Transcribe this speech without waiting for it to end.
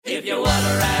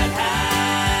wanna ride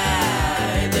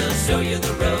high, they'll show you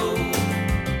the road.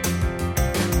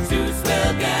 Two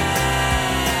swell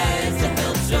guys to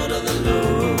help shoulder the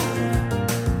load.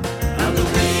 On the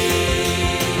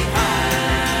way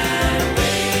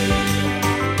highway,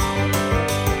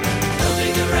 they'll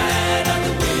take a ride on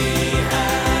the way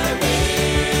highway.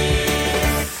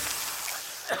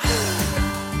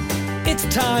 It's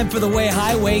time for the Way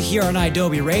Highway here on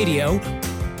Adobe Radio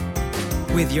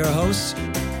with your hosts,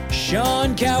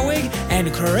 Sean Cowig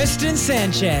and Kristen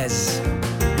Sanchez.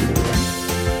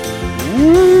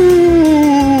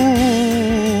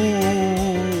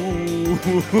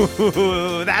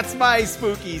 Ooh, that's my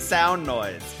spooky sound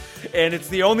noise. And it's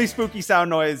the only spooky sound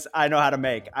noise I know how to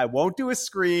make. I won't do a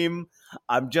scream.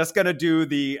 I'm just going to do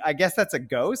I guess that's a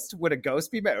ghost. Would a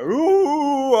ghost be better?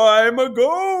 Ooh, I'm a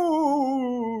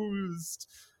ghost.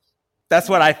 That's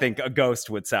what I think a ghost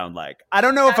would sound like. I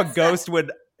don't know if a ghost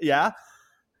would, yeah?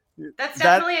 That's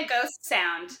definitely a ghost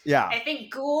sound. Yeah. I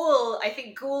think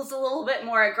ghoul's a little bit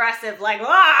more aggressive, like,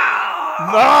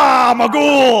 I'm a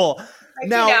ghoul. Like,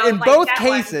 Now, in like both that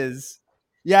cases,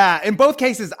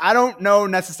 I don't know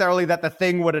necessarily that the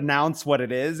thing would announce what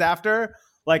it is after.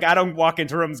 Like, I don't walk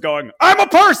into rooms going, I'm a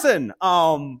person.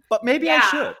 But maybe I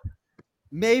should.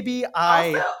 Maybe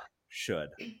I should.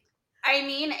 I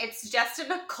mean, it's just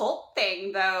an occult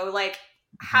thing, though. Like,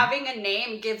 having a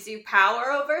name gives you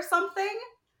power over something.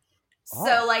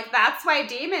 So, like, that's why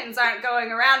demons aren't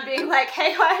going around being like,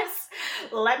 hey, guys,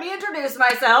 let me introduce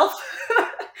myself.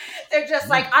 They're just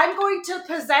like, I'm going to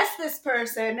possess this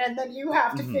person, and then you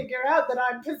have to figure out that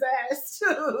I'm possessed.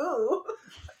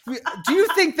 Do you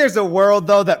think there's a world,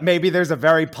 though, that maybe there's a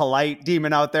very polite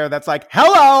demon out there that's like,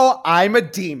 hello, I'm a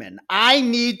demon. I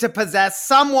need to possess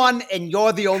someone, and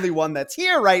you're the only one that's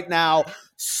here right now.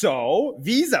 So,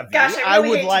 vis-a-vis, Gosh, I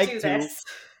really would hate like to. Do to this.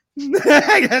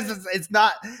 I guess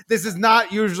this is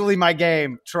not usually my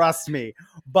game, trust me.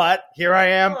 But here I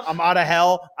am. I'm out of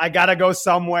hell. I gotta go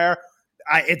somewhere.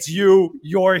 It's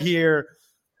you're here.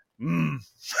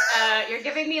 You're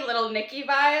giving me Little Nicky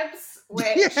vibes, which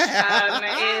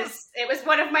it was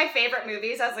one of my favorite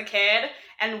movies as a kid.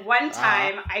 And one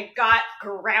time I got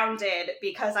grounded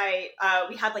because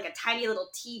we had like a tiny little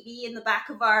TV in the back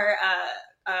of our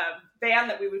van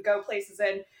that we would go places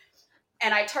in.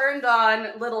 And I turned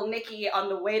on Little Nicky on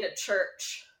the way to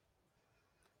church.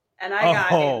 And I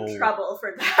got in trouble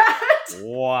for that.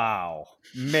 Wow.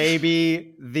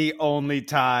 Maybe the only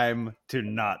time to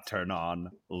not turn on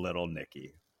Little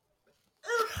Nicky.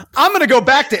 I'm going to go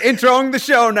back to introing the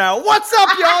show now. What's up,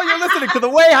 y'all? You're listening to The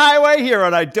Way Highway here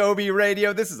on Adobe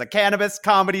Radio. This is a cannabis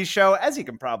comedy show, as you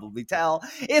can probably tell.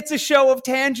 It's a show of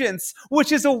tangents,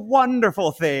 which is a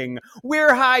wonderful thing.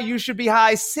 We're high, you should be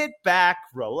high. Sit back,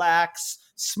 relax,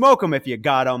 smoke them if you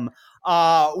got them.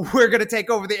 We're going to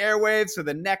take over the airwaves for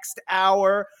the next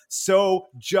hour, so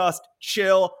just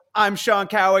chill. I'm Sean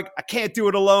Cowig. I can't do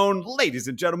it alone. Ladies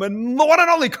and gentlemen, the one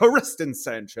and only Kristen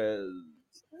Sanchez.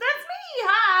 That's me.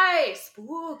 Hi,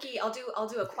 spooky. I'll do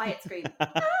a quiet scream.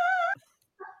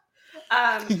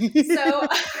 Happy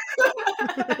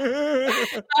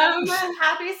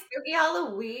spooky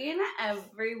Halloween,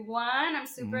 everyone. I'm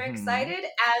super excited.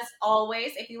 As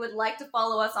always, if you would like to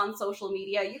follow us on social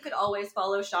media, you could always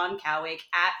follow Sean Cowig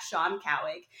at Sean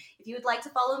Cowig. If you would like to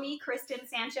follow me, Kristen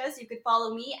Sanchez, you could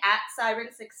follow me at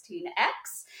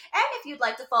Siren16X. And if you'd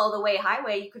like to follow The Way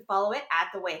Highway, you could follow it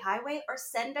at The Way Highway, or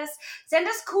send us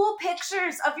cool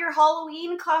pictures of your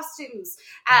Halloween costumes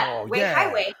at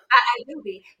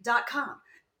wayhighway@adobe.com.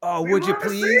 Oh, would you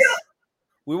please?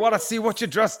 We want to see what you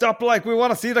dressed up like. We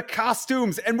want to see the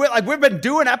costumes. And we've been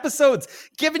doing episodes,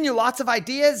 giving you lots of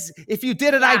ideas. If you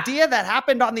did an idea that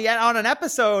happened on an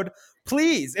episode,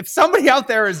 please, if somebody out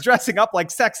there is dressing up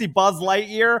like sexy Buzz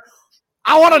Lightyear,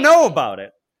 I want to know about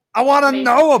it.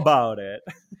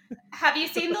 Have you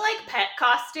seen the pet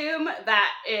costume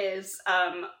that is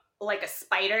like a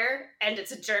spider, and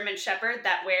it's a German Shepherd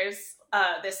that wears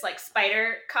this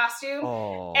spider costume,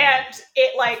 and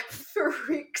it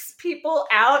freaks people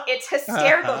out. It's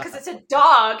hysterical because it's a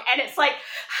dog, and it's like,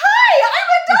 hi, I'm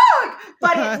a dog,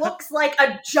 but it looks like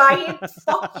a giant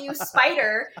fuck you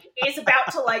spider is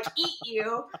about to eat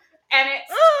you, and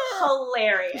it's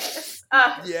hilarious.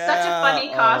 Such a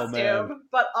funny costume,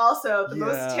 but also the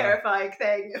most terrifying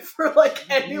thing for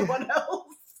anyone else.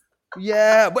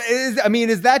 Yeah, but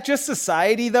is that just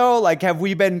society though? Have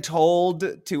we been told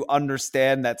to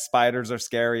understand that spiders are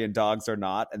scary and dogs are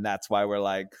not, and that's why we're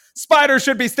like, spiders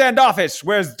should be standoffish,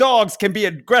 whereas dogs can be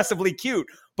aggressively cute?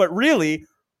 But really,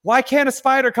 why can't a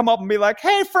spider come up and be like,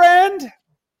 "Hey, friend,"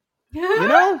 you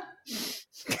know?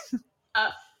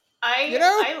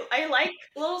 I like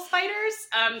little spiders.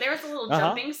 There was a little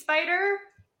jumping spider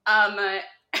that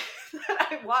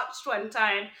I watched one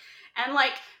time, and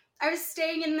like I was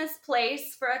staying in this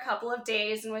place for a couple of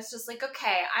days and was just like,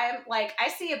 okay, I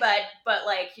see a bud, but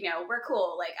like, we're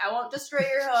cool. Like, I won't destroy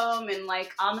your home, and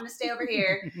like, I'm gonna stay over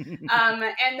here.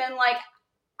 And then like,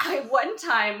 I one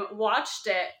time watched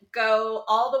it go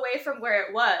all the way from where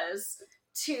it was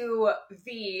to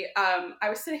the, I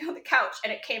was sitting on the couch,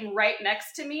 and it came right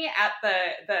next to me at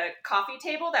the coffee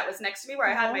table that was next to me where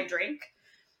I had my drink,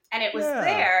 and it was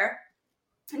there.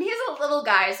 And he's a little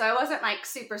guy, so I wasn't like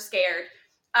super scared.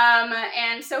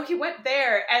 And so he went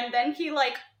there, and then he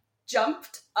like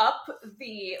jumped up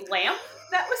the lamp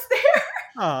that was there.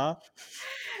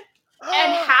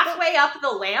 And halfway up the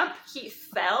lamp, he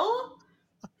fell.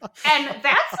 And that's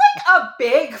like a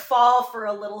big fall for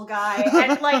a little guy.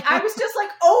 And like, I was just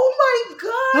like, oh my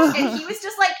gosh. And he was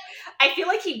just like, I feel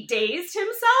like he dazed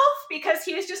himself because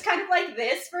he was just kind of like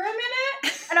this for a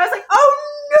minute. And I was like, oh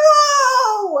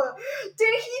no!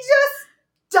 Did he just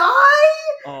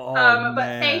die?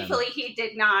 But thankfully he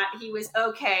did not. He was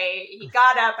okay. He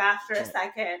got up after a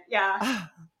second. Yeah.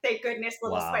 Thank goodness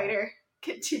little spider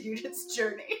continued its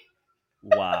journey.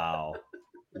 Wow.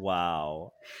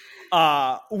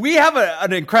 We have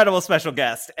an incredible special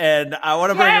guest, and I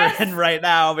want to bring her in right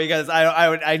now because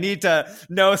I need to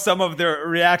know some of the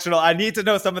reaction. I need to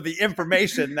know some of the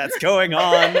information that's going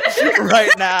on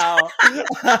right now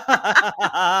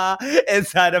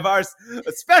inside of our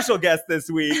special guest this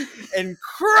week.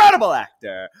 Incredible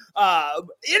actor,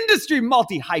 industry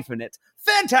multi-hyphenate,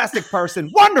 fantastic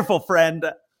person, wonderful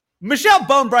friend, Michelle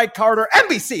Bonebright-Carter,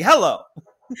 NBC. Hello.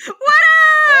 What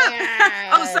up? Yay.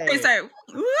 Oh, sorry.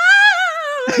 Woo!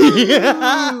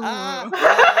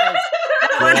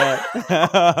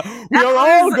 We are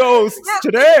all ghosts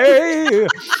today.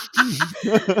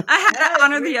 I had to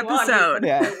honor the episode.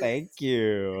 Yeah, thank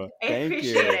you. I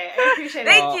appreciate it.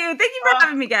 Thank you for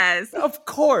having me, guys. Of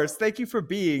course. Thank you for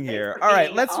being here. All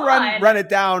right, let's run it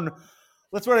down.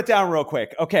 Let's run it down real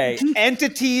quick. Okay,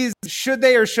 entities, should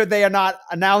they or should they not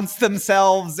announce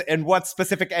themselves and what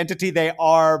specific entity they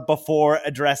are before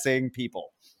addressing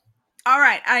people? All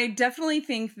right, I definitely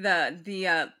think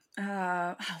the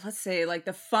let's say like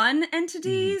the fun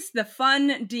entities, the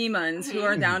fun demons who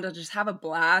are down to just have a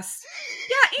blast.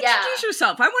 Yeah, introduce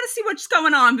yourself. I want to see what's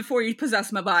going on before you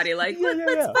possess my body. Like, let's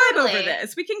vibe over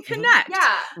this. We can connect.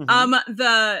 Yeah.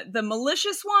 The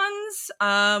malicious ones,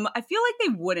 I feel like they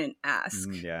wouldn't ask.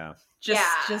 They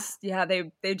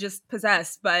just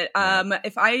possess. But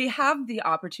if I have the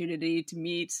opportunity to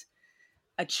meet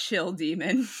a chill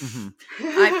demon,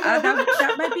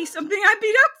 that might be something I'd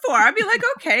beat up for. I'd be like,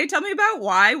 okay, tell me about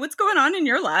why, what's going on in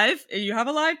your life. You have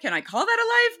a life? Can I call that a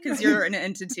life? Because you're an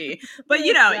entity. But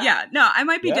I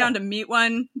might be down to meet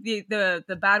one.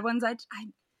 The bad ones,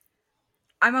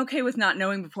 I'm okay with not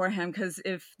knowing beforehand, because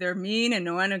if they're mean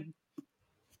and want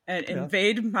to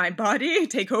invade my body,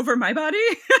 take over my body,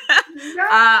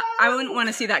 I wouldn't want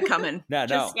to see that coming.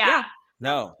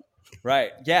 No.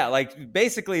 Right. Yeah. Like,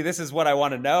 basically, this is what I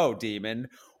want to know, Demon.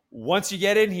 Once you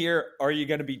get in here, are you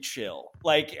going to be chill?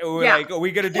 Like, are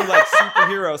we going to do like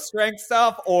superhero strength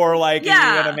stuff? Or like, are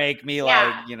you going to make me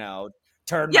like,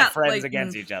 turn my friends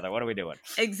against each other? What are we doing?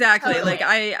 Exactly. Totally. Like,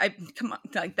 I come on,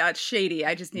 like, that's shady.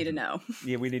 I just need to know.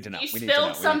 Yeah, we need to know. You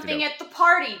spilled something at the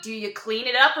party. Do you clean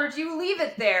it up or do you leave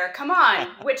it there? Come on.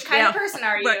 Which kind of person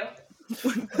are you?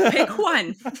 Pick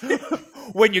one.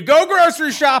 When you go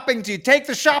grocery shopping, do you take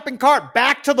the shopping cart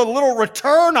back to the little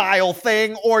return aisle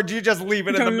thing, or do you just leave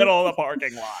it in the middle of the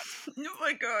parking lot? Oh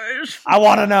my gosh. I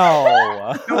want to know.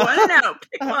 I want to know.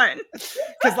 Pick one.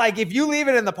 Because, like, if you leave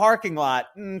it in the parking lot,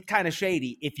 kind of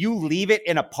shady. If you leave it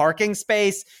in a parking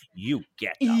space, you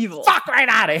get evil. Fuck right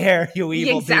out of here, you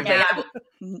evil. Exactly.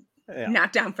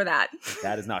 Not down for that.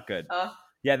 That is not good.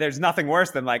 Yeah, there's nothing worse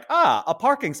than like, a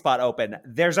parking spot open.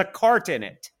 There's a cart in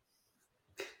it.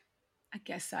 I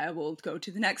guess I will go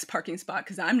to the next parking spot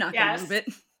because I'm not going to move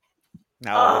it.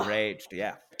 Now enraged,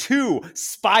 yeah. 2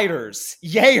 spiders,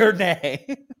 yay or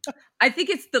nay? I think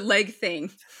it's the leg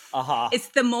thing. It's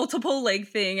the multiple leg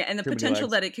thing and the potential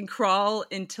that it can crawl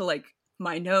into like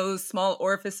my nose, small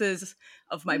orifices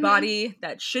of my body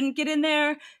that shouldn't get in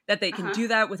there, that they can do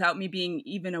that without me being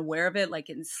even aware of it, like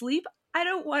in sleep.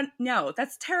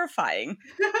 That's terrifying.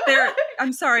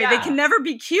 I'm sorry, they can never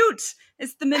be cute.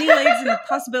 It's the many legs and the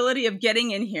possibility of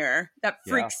getting in here that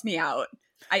freaks me out.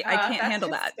 I can't handle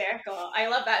that. Hysterical. I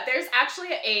love that. There's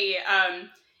actually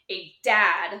a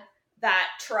dad that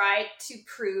tried to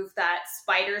prove that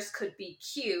spiders could be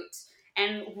cute,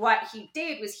 and what he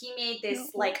did was he made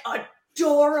this like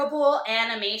adorable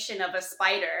animation of a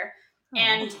spider.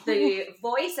 And the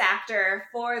voice actor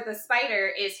for the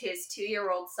spider is his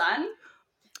 2-year-old son.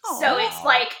 So it's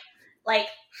like, hi,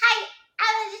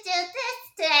 I'm going to do this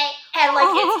today. And like,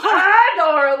 it's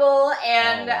adorable.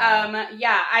 And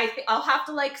I'll have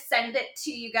to like send it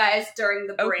to you guys during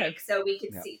the break so we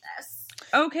can see this.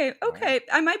 Okay.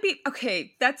 I might be,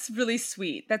 that's really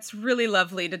sweet. That's really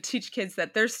lovely to teach kids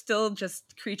that they're still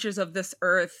just creatures of this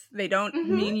earth. They don't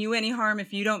mean you any harm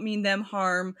if you don't mean them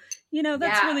harm. You know,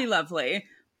 that's really lovely.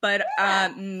 But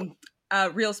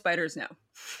real spiders, no.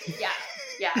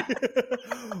 Yeah.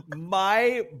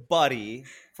 My buddy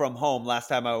from home, last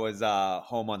time I was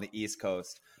home on the East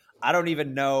Coast, I don't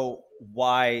even know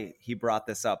why he brought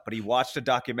this up, but he watched a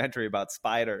documentary about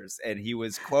spiders and he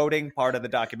was quoting part of the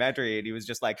documentary and he was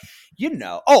just like,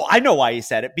 I know why he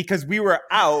said it, because we were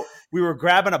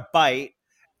grabbing a bite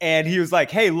and he was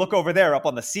like, hey, look over there up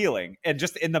on the ceiling. And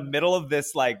just in the middle of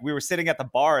this, like, we were sitting at the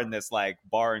bar in this like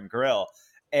bar and grill.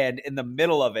 And in the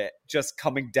middle of it, just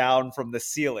coming down from the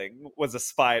ceiling was a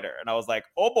spider. And I was like,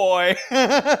 oh boy,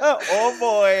 oh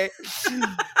boy,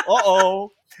 uh-oh.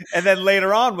 And then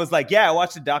later on was like, I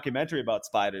watched a documentary about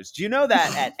spiders. Do you know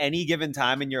that at any given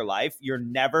time in your life, you're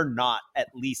never not at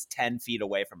least 10 feet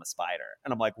away from a spider?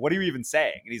 And I'm like, what are you even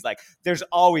saying? And he's like, there's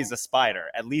always a spider,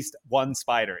 at least one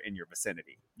spider in your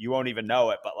vicinity. You won't even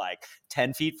know it, but like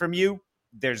 10 feet from you,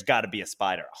 there's got to be a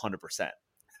spider, 100%. And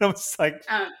I was like...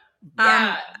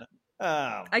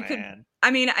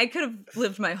 I could have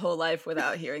lived my whole life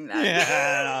without hearing that.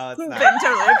 Yeah, no, it's not. Been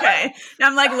totally okay. Now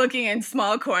I'm like looking in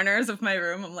small corners of my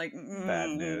room. I'm like,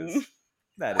 bad news.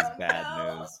 That is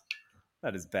bad news.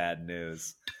 That is bad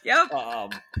news. Yep.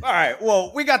 All right.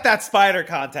 Well, we got that spider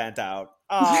content out.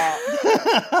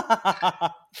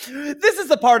 This is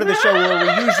the part of the show where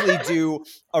we usually do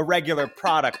a regular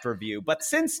product review, but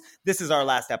since this is our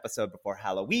last episode before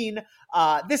Halloween,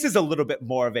 this is a little bit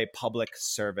more of a public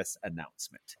service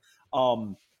announcement.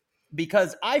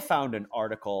 Because I found an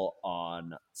article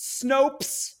on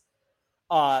Snopes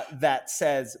that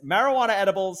says marijuana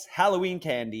edibles, Halloween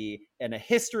candy, and a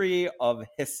history of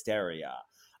hysteria.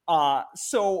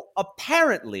 So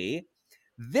apparently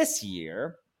this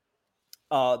year,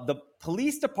 a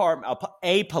police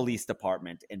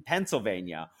department in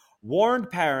Pennsylvania warned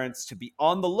parents to be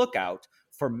on the lookout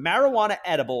for marijuana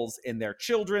edibles in their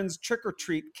children's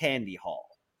trick-or-treat candy haul.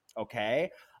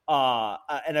 Okay?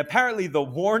 And apparently the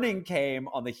warning came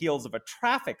on the heels of a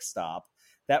traffic stop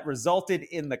that resulted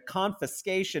in the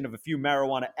confiscation of a few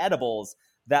marijuana edibles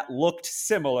that looked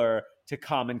similar to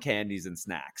common candies and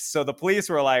snacks. So the police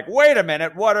were like, wait a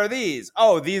minute, what are these?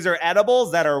 Oh, these are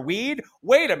edibles that are weed?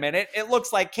 Wait a minute, it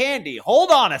looks like candy. Hold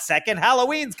on a second,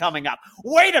 Halloween's coming up.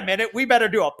 Wait a minute, we better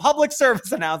do a public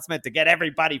service announcement to get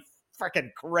everybody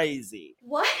freaking crazy.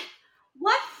 What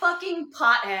fucking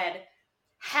pothead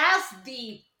has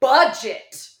the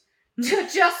budget to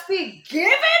just be giving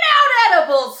out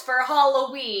edibles for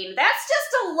Halloween? That's just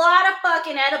a lot of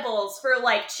fucking edibles for,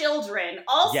 like, children.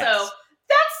 Also,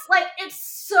 that's, like,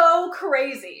 it's so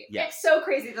crazy. Yes. It's so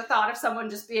crazy, the thought of someone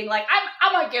just being like,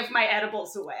 I'm gonna give my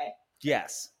edibles away.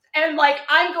 Yes. And, like,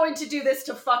 I'm going to do this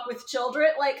to fuck with children.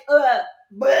 Like, bleh.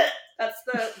 That's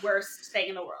the worst thing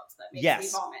in the world. That makes me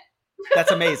vomit.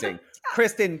 That's amazing.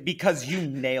 Kristen, because you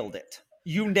nailed it.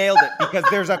 You nailed it, because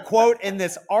there's a quote in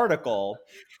this article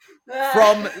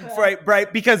from,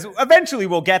 right, because eventually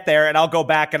we'll get there and I'll go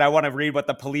back and I want to read what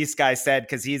the police guy said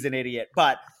because he's an idiot.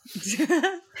 But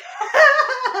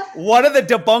one of the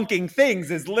debunking things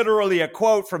is literally a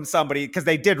quote from somebody, because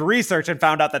they did research and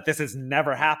found out that this has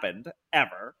never happened,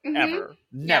 ever, never.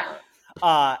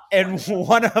 And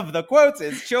one of the quotes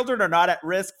is, children are not at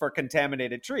risk for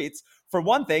contaminated treats. For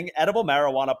one thing, edible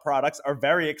marijuana products are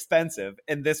very expensive,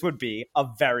 and this would be a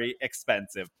very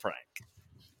expensive prank.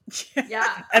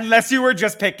 Yeah. Unless you were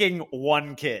just picking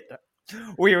one kid.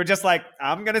 We were just like,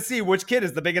 I'm going to see which kid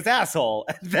is the biggest asshole.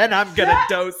 And then I'm going to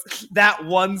dose that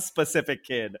one specific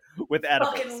kid with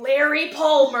edibles. Fucking Larry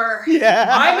Palmer. Yeah.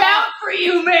 I'm out for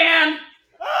you, man.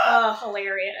 Oh,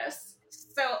 hilarious.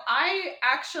 So I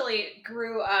actually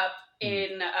grew up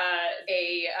in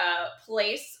a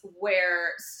place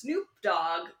where Snoop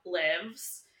Dogg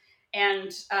lives.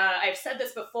 And I've said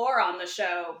this before on the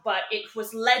show, but it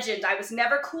was legend. I was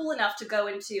never cool enough to go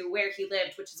into where he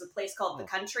lived, which is a place called The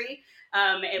Country.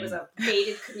 It was a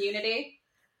gated community.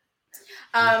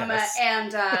 The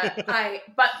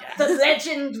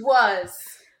legend was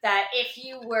that if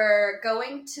you were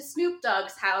going to Snoop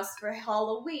Dogg's house for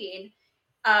Halloween,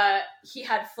 he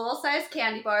had full-size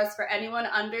candy bars for anyone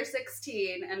under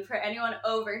 16, and for anyone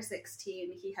over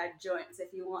 16, he had joints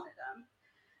if you wanted them.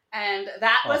 And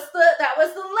that was the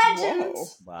legend. Whoa.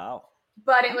 Wow.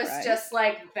 But it was just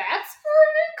like, that's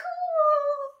pretty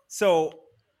cool. So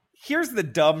here's the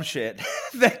dumb shit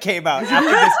that came out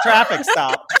after this traffic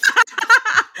stop.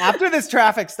 After this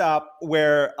traffic stop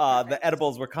where the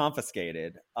edibles were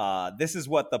confiscated, this is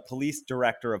what the police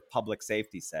director of public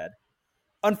safety said.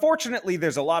 Unfortunately,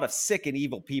 there's a lot of sick and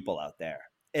evil people out there,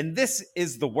 and this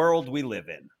is the world we live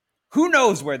in. Who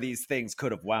knows where these things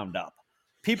could have wound up?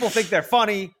 People think they're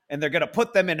funny, and they're going to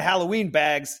put them in Halloween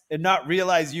bags and not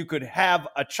realize you could have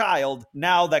a child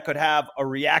now that could have a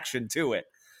reaction to it.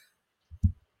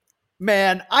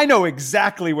 Man, I know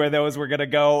exactly where those were going to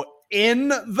go. In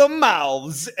the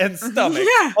mouths and stomachs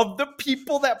of the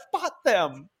people that bought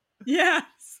them. Yes.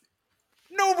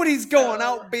 Nobody's going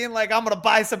out being like, I'm going to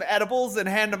buy some edibles and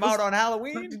hand them out on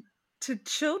Halloween. To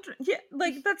children. Yeah,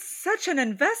 like, that's such an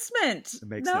investment. It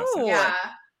makes no sense. Yeah.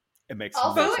 It makes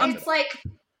also, no sense. it's like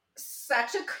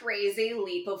such a crazy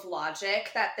leap of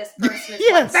logic that this person is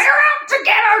Yes. like, they're out to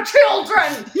get our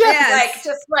children. Yes. Like,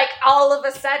 just like all of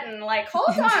a sudden, like,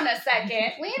 hold on a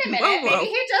second. Wait a minute. Whoa. Maybe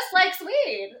he just likes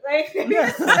weed. Like, maybe Yeah.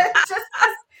 it's just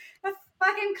a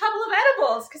fucking couple of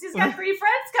edibles because he's got 3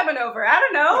 friends coming over. I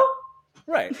don't know.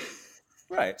 Right.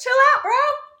 Chill out, bro.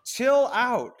 Chill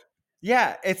out.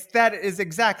 Yeah, that is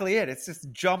exactly it. It's this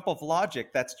jump of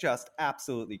logic that's just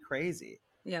absolutely crazy.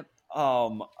 Yep.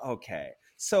 Okay.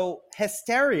 So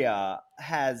hysteria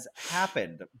has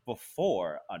happened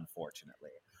before, unfortunately.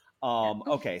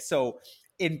 Okay, so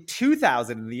in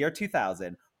the year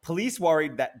 2000, police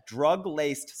worried that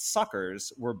drug-laced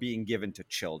suckers were being given to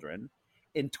children.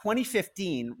 In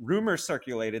 2015, rumors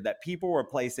circulated that people were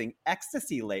placing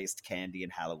ecstasy-laced candy in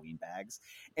Halloween bags.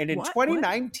 And in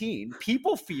 2019,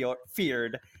 people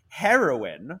feared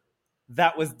heroin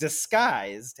that was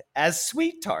disguised as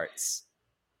sweet tarts.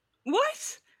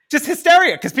 What? Just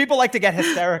hysteria, because people like to get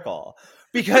hysterical.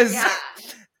 Because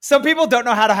some people don't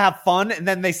know how to have fun, and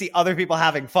then they see other people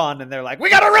having fun, and they're like, we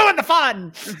gotta ruin the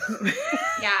fun!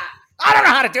 Yeah. I don't know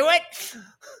how to do it!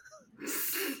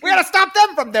 We gotta stop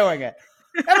them from doing it!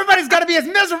 Everybody's gotta be as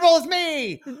miserable as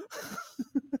me!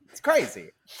 It's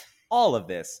crazy. All of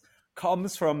this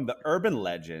comes from the urban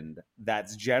legend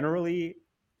that's generally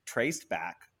traced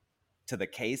back to the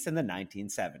case in the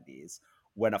 1970s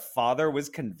when a father was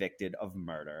convicted of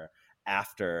murder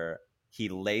after he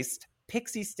laced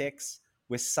pixie sticks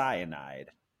with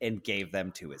cyanide and gave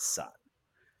them to his son,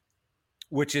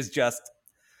 which is just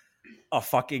a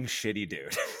fucking shitty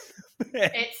dude.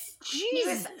 He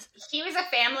was a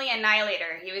family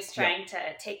annihilator. He was trying to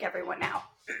take everyone out.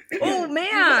 Oh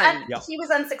man, he was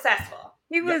unsuccessful.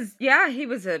 He was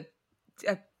a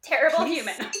terrible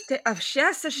human. A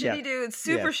shitty dude.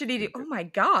 Super shitty dude. Oh my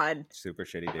god. Super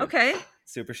shitty dude. Okay.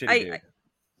 Super shitty dude.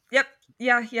 Yep.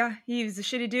 Yeah. He was a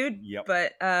shitty dude. Yep.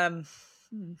 But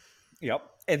Yep.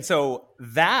 And so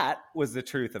that was the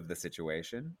truth of the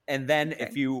situation. And then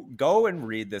if you go and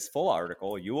read this full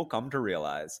article, you will come to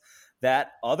realize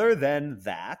that other than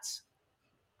that,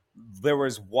 there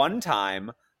was one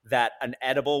time that an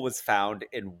edible was found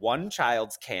in one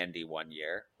child's candy one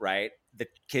year, right? The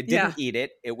kid didn't eat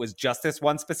it. It was just this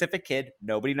one specific kid.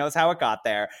 Nobody knows how it got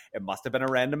there. It must have been a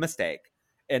random mistake.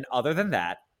 And other than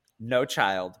that, no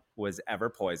child was ever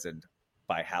poisoned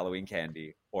by Halloween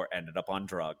candy or ended up on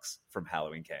drugs from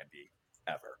Halloween candy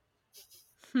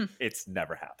ever. It's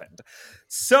never happened.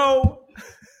 So,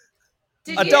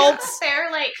 Did adults, you know that there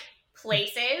are like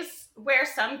places where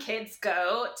some kids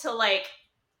go to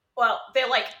they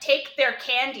like take their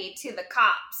candy to the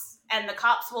cops and the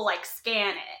cops will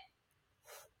scan it.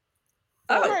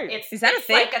 Oh, is that a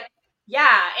thing?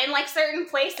 In like certain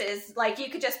places, like you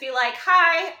could just be like,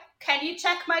 "Hi, can you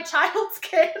check my child's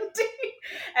candy?"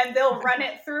 And they'll run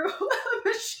it through a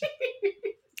machine.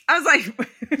 I was like,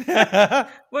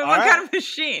 what kind of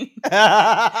machine? Or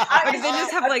do they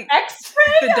just have like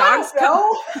X-ray? The dogs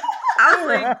come? I was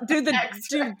like,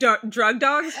 do drug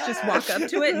dogs just walk up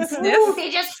to it and sniff? Ooh, they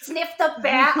just sniff the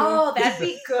bat. Oh, that'd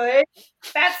be good.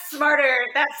 That's smarter.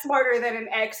 That's smarter than an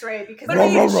X-ray because I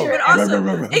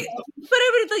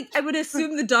would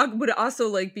assume the dog would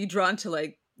also be drawn to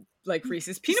like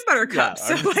Reese's peanut butter cups.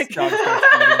 Yeah, so dog starts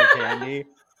eating the candy.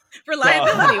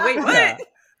 Reliability. Wait, what? Yeah.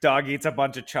 Dog eats a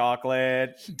bunch of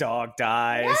chocolate. Dog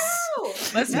dies. No.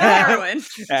 Must be heroin.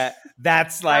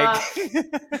 That's like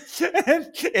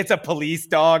it's a police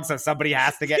dog, so somebody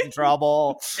has to get in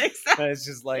trouble. Exactly. It's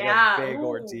just like a big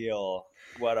ordeal.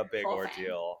 What a big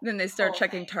ordeal. Then they start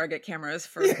checking target cameras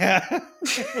for yeah.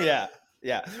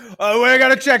 We're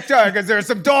gonna check targets. There's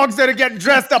some dogs that are getting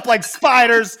dressed up like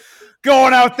spiders,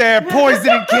 going out there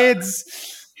poisoning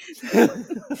kids. Get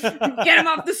them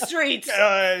off the streets.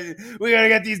 We gotta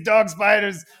get these dog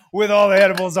spiders with all the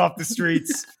edibles off the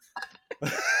streets.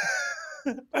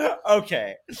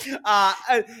 Okay.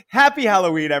 Happy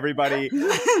Halloween, everybody.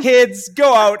 Kids,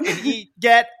 go out and eat,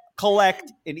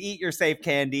 collect, and eat your safe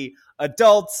candy.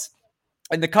 Adults,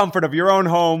 in the comfort of your own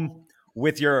home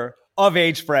with your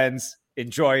of-age friends,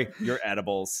 enjoy your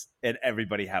edibles, and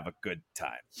everybody have a good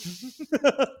time.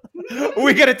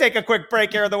 We're going to take a quick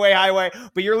break here on the Way Highway,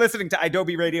 but you're listening to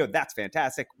Adobe Radio. That's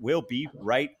fantastic. We'll be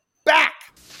right back.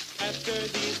 After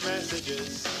these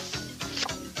messages,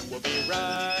 we'll be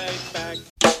right back.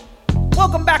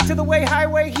 Welcome back to the Way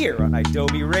Highway here on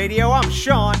Adobe Radio. I'm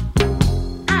Sean.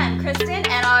 I'm Kristen,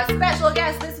 and our special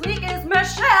guest this week is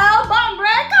Michelle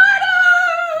Bonebright-Carter!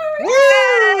 Ooh,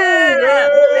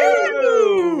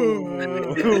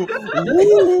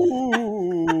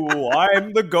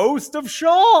 I'm the ghost of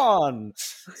Sean.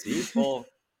 See, full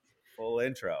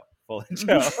intro. Full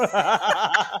intro.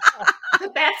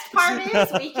 The best part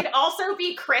is we could also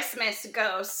be Christmas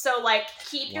ghosts. So, like,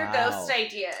 keep your ghost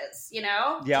ideas, you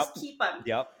know? Yep. Just keep them.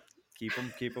 Yep. Keep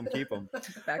them.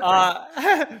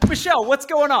 Michelle, what's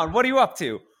going on? What are you up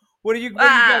to? What have you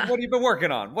been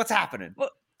working on? What's happening? Well,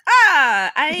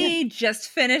 I just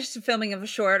finished filming of a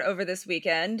short over this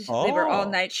weekend. They were all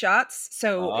night shots,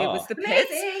 so it was the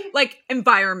pits. Amazing. Like,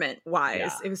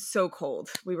 environment-wise, it was so cold.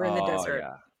 We were in the desert.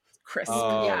 Yeah. Crisp.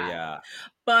 Yeah.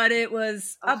 But it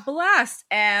was a blast,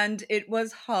 and it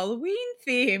was Halloween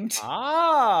themed.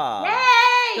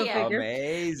 Yay!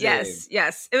 Amazing.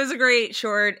 Yes. It was a great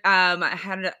short. I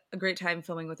had a great time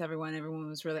filming with everyone. Everyone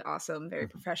was really awesome, very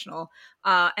professional.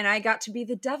 And I got to be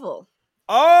the devil.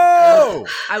 Oh!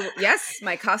 Yes,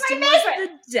 my costume was the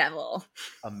devil.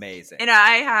 Amazing. And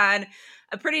I had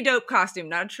a pretty dope costume,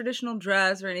 not a traditional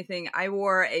dress or anything. I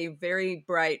wore a very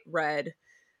bright red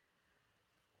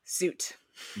suit.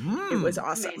 It was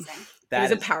awesome. Amazing. It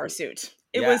was a power suit.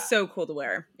 It was so cool to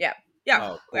wear. Yeah.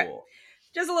 Oh, cool.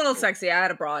 Just a little sexy. I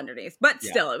had a bra underneath, but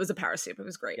still, it was a power suit. It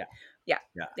was great. Yeah.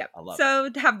 I love so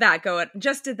to have that going,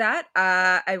 just did that.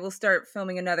 I will start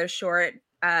filming another short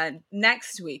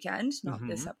next weekend, not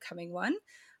this upcoming one,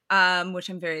 which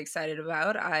I'm very excited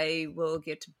about. I will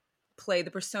get to play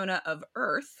the persona of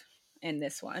Earth in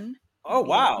this one. Oh,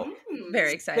 wow.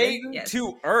 Very excited. Satan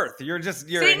to Earth. You're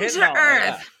Satan to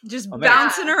Earth. Just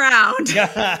bouncing around.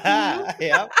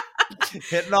 Yep.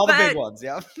 Hitting all the big ones.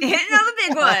 Yep. Hitting all the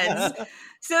big ones.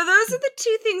 So those are the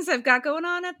two things I've got going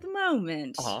on at the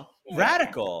moment.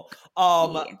 Radical.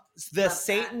 The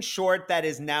Satan short that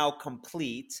is now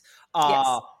complete.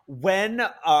 When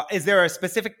is there a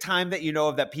specific time that you know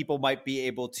of that people might be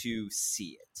able to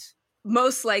see it?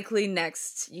 Most likely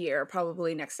next year,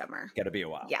 probably next summer. Got to be a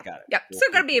while. Yeah. Got it. Yep.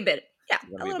 So gotta be a bit. Yeah.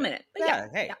 A little minute. But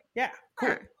yeah.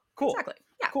 Cool. Cool. Exactly.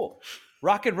 Yeah. Cool.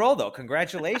 Rock and roll though.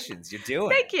 Congratulations. You're doing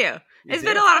Thank you. It's did.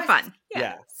 been a lot of fun.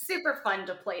 Yeah. Super fun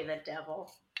to play the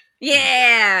devil.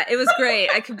 Yeah, it was great.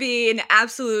 I could be an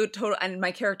absolute total, and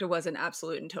my character was an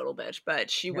absolute and total bitch, but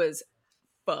she was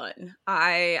fun.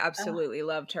 I absolutely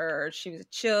loved her. She was a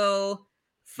chill,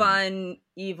 fun,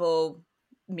 evil,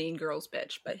 mean girls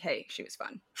bitch, but hey, she was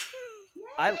fun.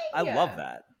 I love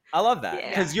that. I love that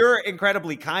because you're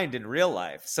incredibly kind in real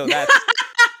life. So that's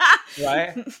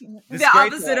right. The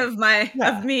opposite of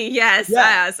me. Yes.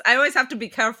 I always have to be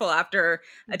careful after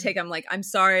I take. I'm like, I'm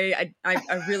sorry. I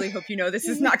really hope you know this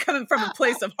is not coming from a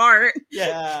place of heart.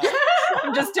 Yeah.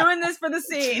 I'm just doing this for the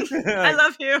scene. I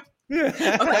love you.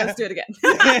 Okay, let's do it again.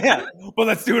 Well,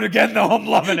 let's do it again though. I'm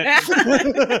loving it.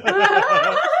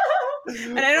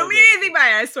 And I don't mean anything by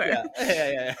it, I swear.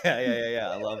 Yeah.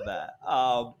 I love that.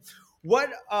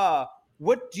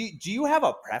 What do you have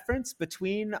a preference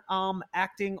between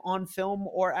acting on film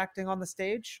or acting on the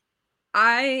stage?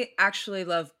 I actually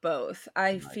love both.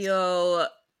 I feel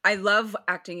I love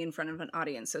acting in front of an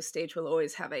audience, so stage will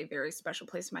always have a very special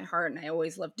place in my heart, and I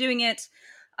always love doing it.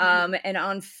 And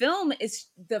on film, it's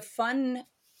the fun,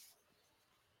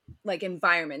 like,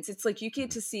 environments. It's like you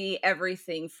get to see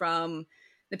everything from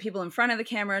the people in front of the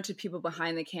camera to people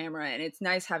behind the camera. And it's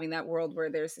nice having that world where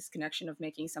there's this connection of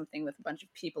making something with a bunch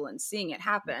of people and seeing it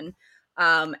happen.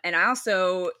 And I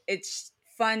also, it's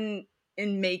fun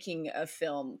in making a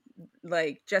film,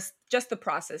 like just the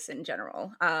process in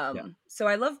general. So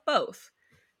I love both.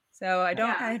 So I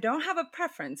don't have a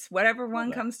preference. Whatever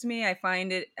one comes to me, I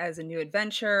find it as a new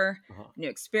adventure, new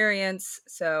experience.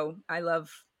 So I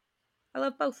love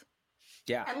both.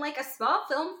 Yeah. And like a small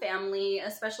film family,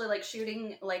 especially like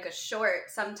shooting like a short,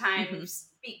 sometimes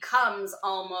becomes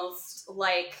almost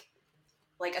like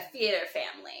a theater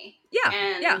family. Yeah.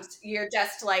 And you're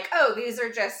just like, oh, these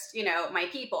are just, my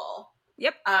people.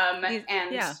 Yep.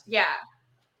 Yeah,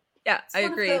 I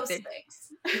agree.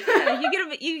 Yeah,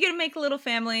 you get to make a little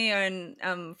family and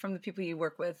from the people you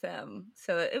work with.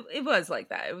 So it was like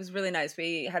that. It was really nice.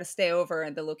 We had to stay over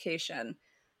at the location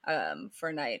for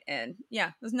a night, and yeah,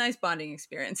 it was a nice bonding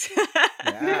experience.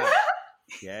 Yeah.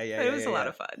 It was a lot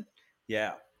of fun.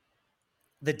 Yeah.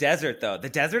 The desert, though. The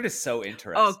desert is so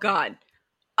interesting. Oh God.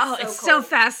 Oh, So it's so cool.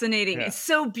 fascinating. Yeah. It's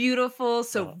so beautiful,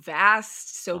 so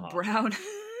vast, so brown.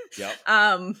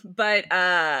 Yep.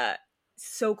 But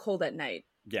so cold at night.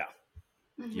 Yeah.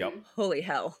 Mhm. Yep. Holy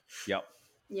hell. Yep.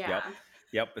 Yeah.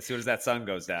 Yep. As soon as that sun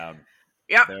goes down,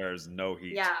 Yep. there's no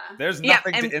heat. Yeah. There's Yeah,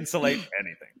 nothing and- to insulate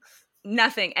anything.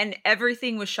 Nothing. And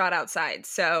everything was shot outside.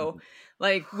 So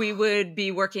like we would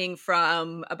be working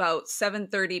from about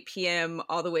 7:30 p.m.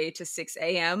 all the way to 6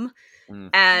 a.m.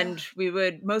 And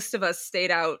most of us stayed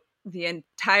out the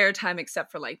entire time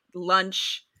except for like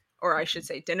lunch, or I should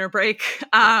say dinner break.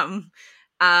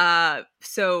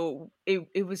 So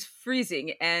it was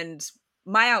freezing, and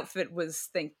my outfit was,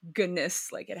 thank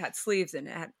goodness, like it had sleeves and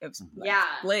it was like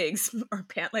legs or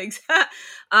pant legs.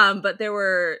 But there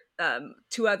were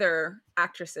two other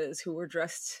actresses who were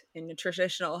dressed in a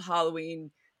traditional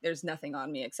Halloween. There's nothing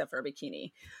on me except for a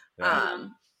bikini.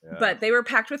 But they were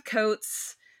packed with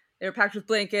coats. They were packed with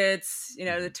blankets. You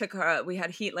know, they took. We had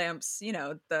heat lamps. You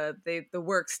know, the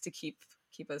works to keep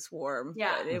us warm.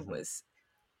 Yeah. But it was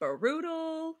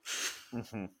brutal.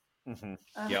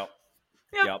 Yep.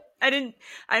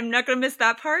 I'm not gonna miss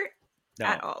that part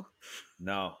at all.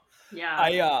 No.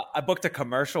 Yeah. I booked a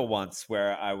commercial once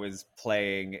where I was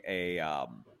playing a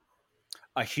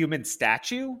human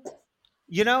statue.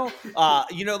 Like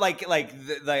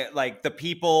the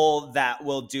people that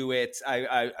will do it.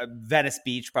 Venice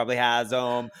Beach probably has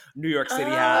them. New York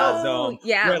City has them.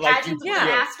 Yeah, where, like, Pageants of the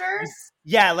Masters.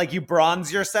 Yeah, like you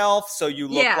bronze yourself so you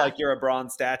look like you're a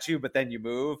bronze statue, but then you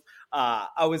move.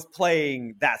 I was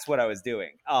playing. That's what I was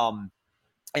doing.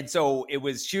 And so it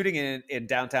was shooting in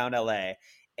downtown LA,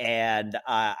 and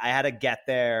I had to get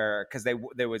there because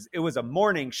it was a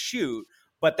morning shoot,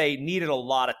 but they needed a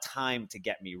lot of time to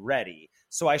get me ready.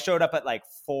 So I showed up at like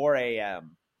 4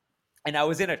 a.m. and I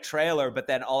was in a trailer, but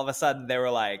then all of a sudden they were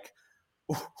like,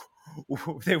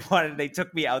 they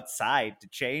took me outside to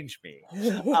change me.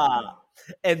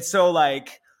 And so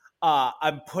like,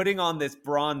 I'm putting on this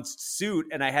bronzed suit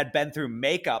and I had been through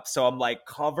makeup. So I'm like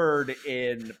covered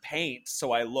in paint.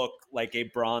 So I look like a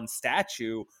bronze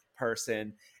statue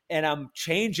person. And I'm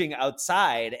changing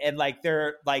outside, and like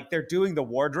they're doing the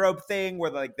wardrobe thing where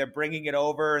like they're bringing it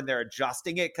over and they're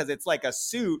adjusting it because it's like a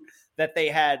suit that they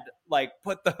had like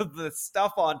put the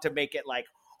stuff on to make it like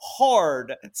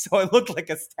hard, so I look like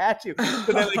a statue. But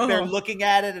then like they're looking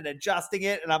at it and adjusting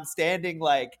it, and I'm standing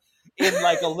like in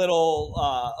like a little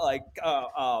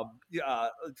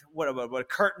what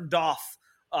curtained off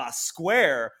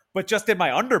square, but just in my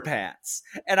underpants,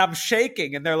 and I'm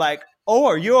shaking, and they're like, "Oh,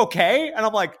 are you okay?" And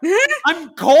I'm like, "I'm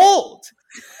cold.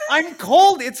 I'm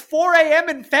cold. It's 4 a.m.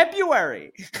 in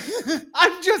February.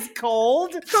 I'm just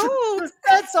cold.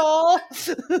 That's all.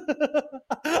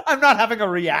 I'm not having a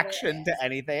reaction to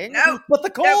anything, but the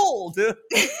cold."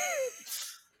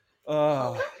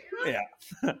 Oh,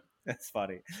 yeah. That's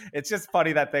funny. It's just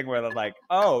funny, that thing where they're like,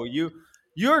 "Oh,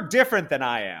 you're different than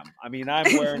I am. I mean, I'm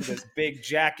wearing this big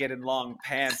jacket and long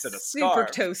pants and a scarf.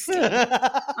 Super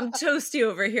toasty. I'm toasty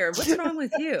over here. What's wrong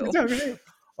with you?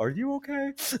 Are you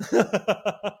okay?"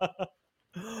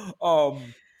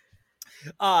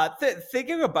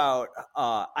 Thinking about,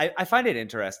 I find it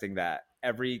interesting that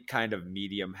every kind of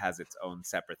medium has its own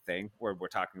separate thing, where we're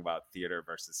talking about theater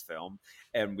versus film,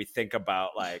 and we think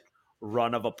about like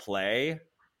run of a play,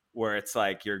 where it's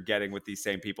like you're getting with these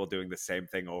same people doing the same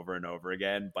thing over and over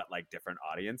again, but like different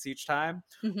audience each time.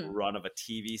 Run of a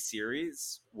TV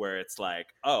series, where it's like,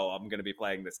 oh, I'm going to be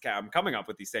playing this I'm coming up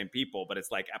with these same people, but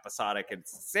it's like episodic and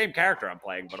it's the same character I'm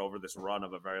playing, but over this run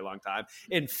of a very long time.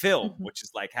 In film, which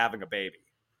is like having a baby,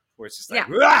 where it's just like,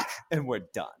 and we're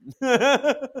done.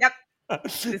 Yep.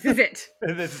 This is it.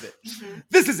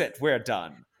 This is it. We're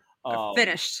done.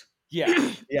 Finished.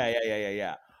 Yeah.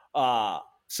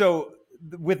 So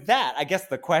with that, I guess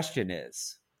the question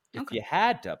is, if you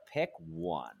had to pick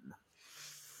one.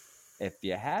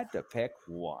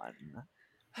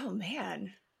 Oh,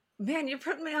 man, you're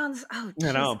putting me on. Oh,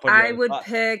 no,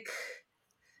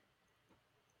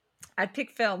 I'd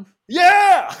pick film.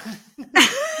 Yeah.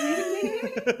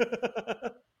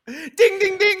 Ding,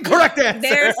 ding, ding. Correct answer.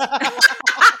 There's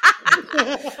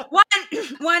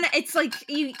one. It's like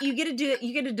you get to do it.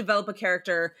 You get to develop a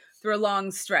character through a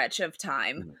long stretch of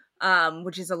time,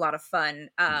 which is a lot of fun.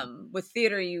 With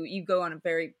theater, you go on a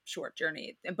very short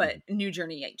journey, but a new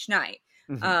journey each night.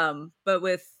 But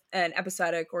with an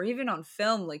episodic, or even on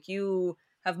film, like you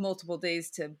have multiple days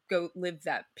to go live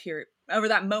that period over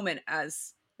that moment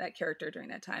as that character during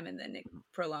that time, and then it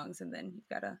prolongs, and then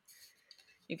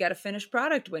you've got a finished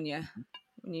product when you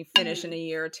finish in a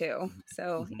year or two.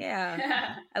 So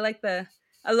yeah, I like the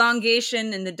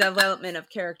elongation and the development of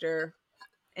character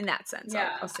in that sense.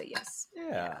 Yeah. I'll say yes.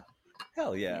 Yeah.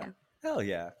 Hell yeah. Yeah. Hell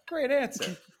yeah. Great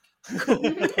answer.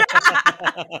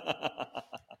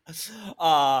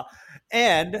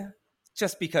 And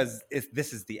just because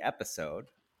this is the episode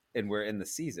and we're in the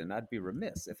season, I'd be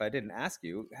remiss if I didn't ask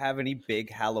you, have any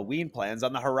big Halloween plans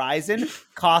on the horizon?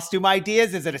 Costume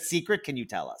ideas? Is it a secret? Can you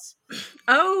tell us?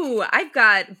 Oh, I've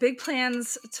got big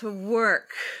plans to work.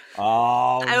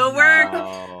 Oh, I will work.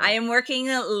 no. I am working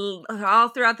all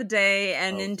throughout the day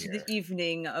and into dear. the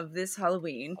evening of this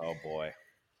Halloween. Oh, boy.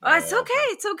 Oh, it's okay.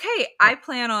 It's okay. I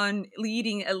plan on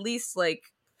eating at least like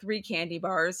 3 candy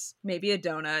bars, maybe a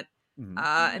donut,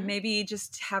 and maybe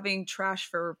just having trash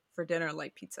for dinner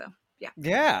like pizza.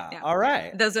 Yeah. All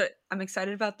right. I'm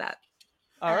excited about that.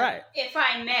 All right. If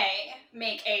I may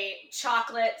make a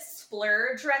chocolate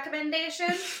splurge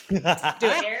recommendation,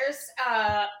 there's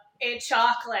a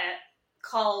chocolate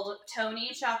called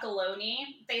Tony Chocolonely.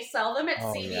 They sell them at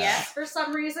CVS for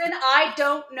some reason. I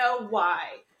don't know why.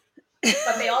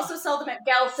 But they also sell them at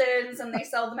Gelson's, and they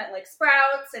sell them at like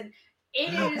Sprouts, and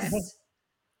it is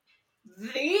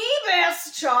the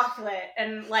best chocolate.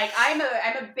 And like I'm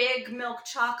a big milk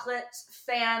chocolate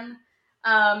fan.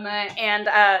 And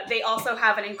they also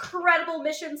have an incredible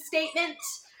mission statement.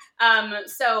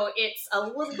 So it's a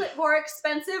little bit more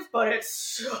expensive, but it's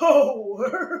so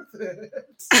worth it.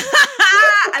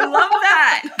 I love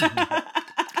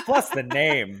that. Plus the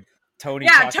name. Tony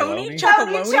Tony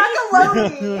Chocolonely.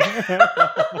 Chocolonely.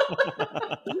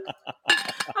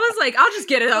 I was like, I'll just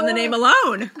get it on the name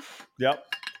alone. Yep.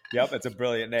 It's a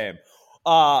brilliant name.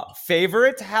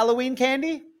 Favorite Halloween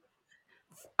candy?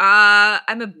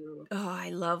 I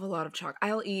love a lot of chocolate.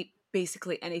 I'll eat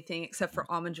basically anything except for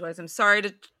Almond Joys. I'm sorry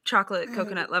to chocolate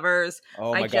coconut lovers.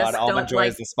 Oh my I God. just Almond don't Joy like...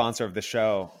 is the sponsor of the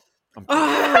show. Get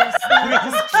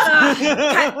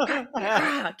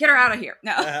her out of here.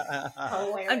 No.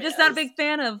 I'm just not a big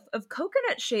fan of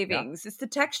coconut shavings. Yeah. It's the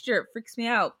texture. It freaks me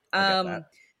out.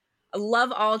 I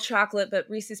love all chocolate, but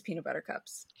Reese's peanut butter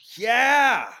cups.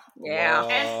 Yeah. I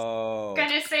was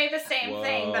gonna say the same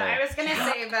thing, but I was gonna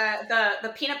say the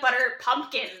peanut butter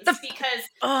pumpkins because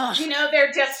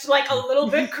they're just like a little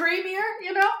bit creamier,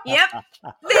 Yep,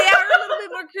 they are a little bit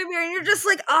more creamier, and you're just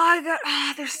like,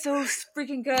 they're so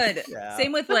freaking good. Yeah.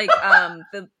 Same with like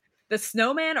the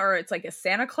snowman, or it's like a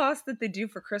Santa Claus that they do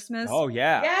for Christmas. Oh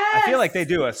yeah, yes! I feel like they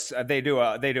do a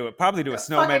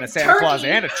snowman, a Santa Claus,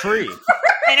 and a tree.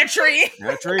 And a tree.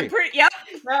 Yep.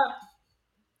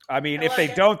 I mean, if they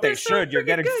don't, they should. You're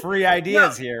getting free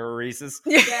ideas here, Reese's.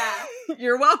 Yeah.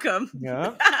 You're welcome.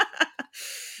 Yep.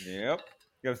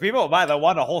 Because people want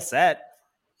a whole set.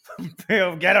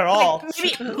 They'll get it all.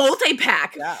 Maybe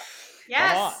multi-pack. Yeah.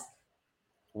 Yes.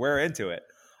 We're into it.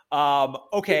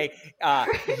 Okay.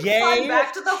 Yay. Fun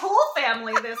back to the whole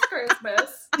family this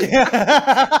Christmas.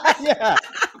 Yeah.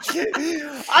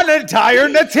 An entire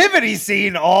nativity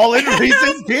scene, all in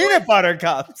Reese's peanut butter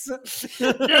cups.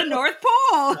 The North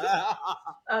Pole.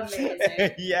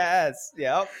 Amazing. Yes.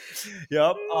 Yep.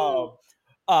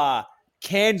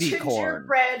 Candy corn.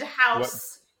 Gingerbread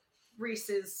house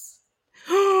Reese's.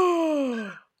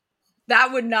 That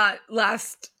would not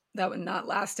last. That would not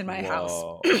last in my house.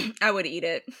 I would eat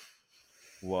it.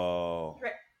 Whoa.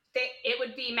 It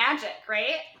would be magic,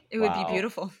 right? It would be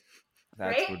beautiful.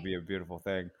 That would be a beautiful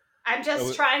thing. I'm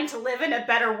just trying to live in a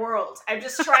better world. I'm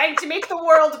just trying to make the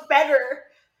world better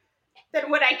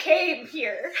than when I came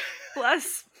here.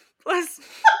 Plus,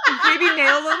 maybe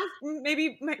nail them.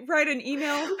 Maybe write an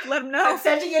email. Let them know. I'm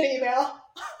sending an email.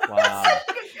 Wow.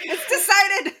 It's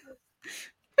decided.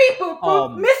 Beep boop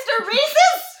boop. Mr.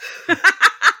 Reese's.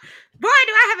 Boy,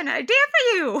 do I have an idea for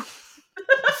you.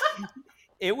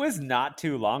 It was not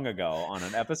too long ago on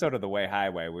an episode of The Way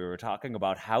Highway, we were talking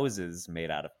about houses made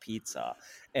out of pizza.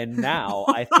 And now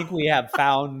I think we have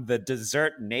found the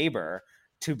dessert neighbor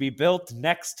to be built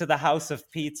next to the house of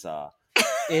pizza.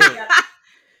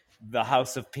 The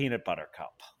house of peanut butter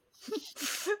cup.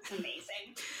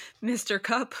 Amazing. Mr.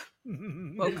 Cup.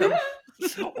 Welcome.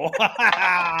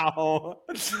 Wow.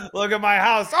 Look at my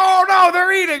house. Oh no,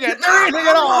 they're eating it. They're eating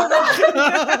it all.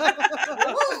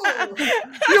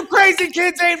 You crazy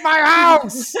kids ate my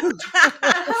house.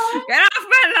 Get off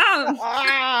my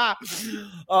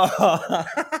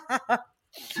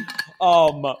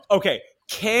lawn. Okay.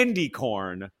 Candy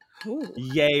corn. Ooh.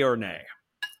 Yay or nay?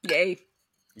 Yay.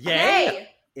 Yay.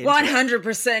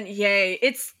 100% yay.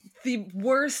 It's the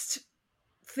worst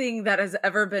thing that has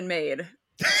ever been made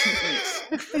to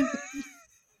eat.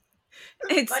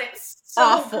 But it's so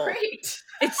awful. great.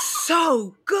 It's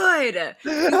so good.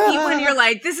 You eat one, you're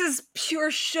like, this is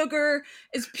pure sugar.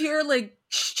 It's pure like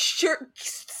syrup.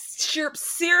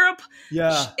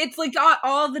 Yeah. It's like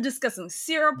all the disgusting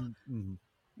syrup,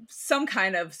 some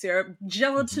kind of syrup,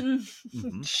 gelatin,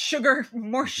 sugar,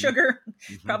 more sugar,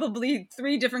 probably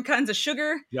 3 different kinds of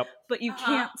sugar. Yep. But you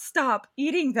can't stop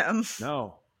eating them.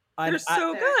 No. They're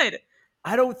so good.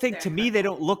 I don't think, to me, they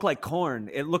don't look like corn.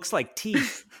 It looks like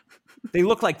teeth. They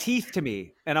look like teeth to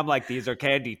me. And I'm like, these are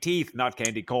candy teeth, not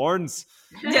candy corns.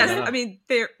 Yes, I mean,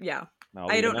 they're,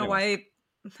 I don't know why.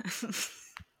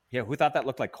 Yeah, who thought that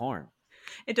looked like corn?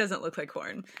 It doesn't look like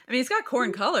corn. I mean, it's got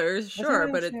corn colors, sure,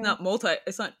 but it's not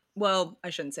it's not, well, I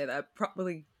shouldn't say that.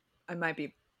 Probably, I might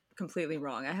be completely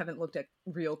wrong. I haven't looked at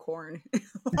real corn in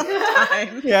a long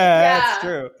time. That's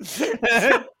true.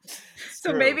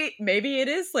 So maybe it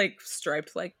is like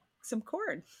striped like some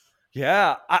corn.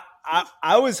 Yeah,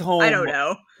 I was home. I don't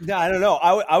know. No, I don't know.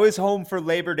 I was home for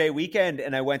Labor Day weekend,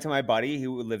 and I went to my buddy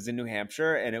who lives in New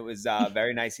Hampshire, and it was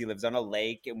very nice. He lives on a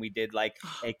lake, and we did like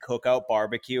a cookout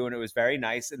barbecue, and it was very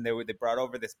nice. And they brought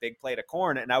over this big plate of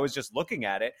corn, and I was just looking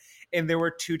at it, and there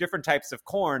were 2 different types of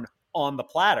corn on the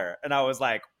platter, and I was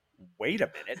like, "Wait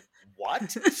a minute,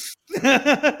 what?"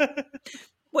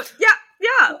 What? Yeah.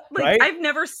 Like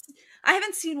Right? I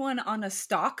haven't seen one on a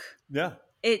stalk. Yeah.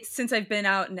 Since I've been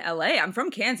out in LA. I'm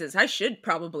from Kansas. I should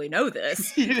probably know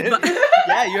this.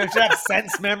 Yeah, you should have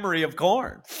sense memory of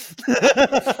corn.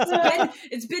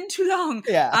 It's been too long.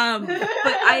 Yeah.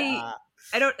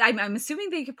 But I'm assuming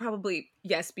they could probably,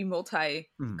 be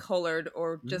multi-colored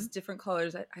or just different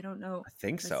colors. I don't know. I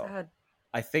think That's so. sad.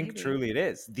 I think Maybe. truly it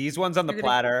is. These ones on the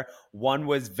platter, one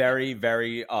was very,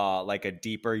 very like a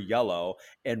deeper yellow,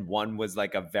 and one was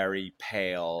like a very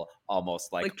pale,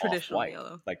 almost like traditional off-white,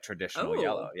 yellow. like traditional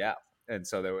yellow. Yeah. And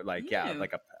so they were like,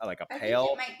 like a I pale.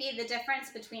 think it might be the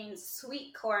difference between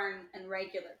sweet corn and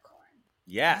regular corn.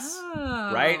 Yes.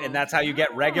 Oh. Right. And that's how you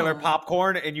get regular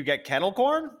popcorn and you get kettle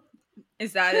corn.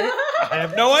 Is that it? I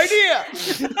have no idea.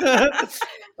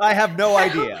 I have no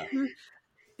idea.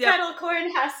 Yep. Kettle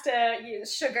corn has to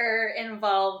use sugar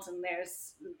involved, and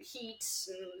there's heat,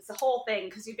 and it's a whole thing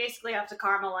because you basically have to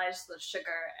caramelize the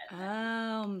sugar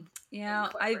and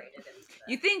incorporate it into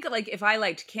you think like if I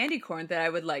liked candy corn that I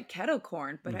would like kettle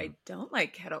corn, but I don't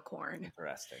like kettle corn.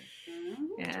 Interesting.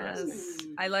 Yes,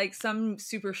 I like some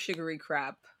super sugary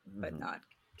crap, but not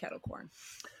kettle corn.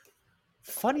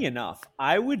 Funny enough,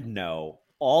 I would know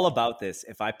all about this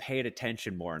if I paid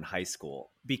attention more in high school,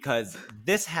 because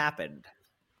this happened.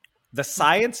 The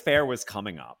science fair was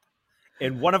coming up,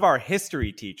 and one of our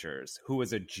history teachers, who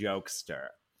was a jokester,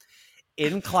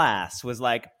 in class was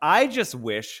like, I just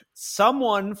wish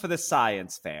someone for the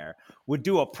science fair would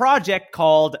do a project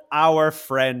called Our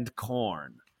Friend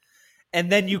Corn. And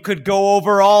then you could go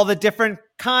over all the different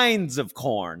kinds of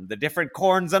corn, the different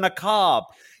corns on a cob,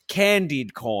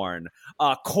 candied corn,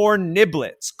 corn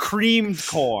niblets, creamed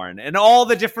corn, and all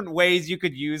the different ways you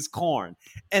could use corn.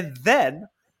 And then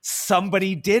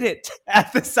somebody did it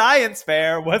at the science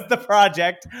fair, was the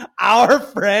project Our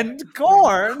Friend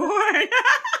Corn.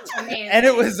 And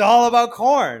it was all about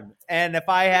corn. And if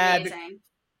I had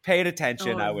paid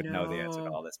attention, I would know the answer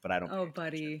to all this, but I don't. Oh,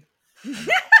 buddy.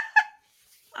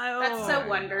 That's so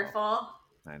wonderful.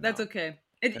 I know. That's okay.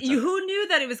 Who knew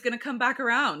that it was going to come back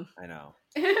around? I know.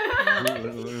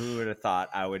 Who would have thought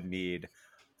I would need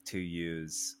to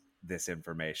use this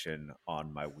information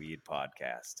on my weed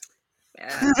podcast?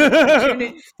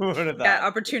 That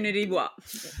opportunity, well,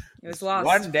 it was lost.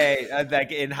 One day,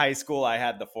 like in high school, I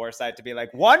had the foresight to be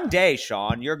like, one day,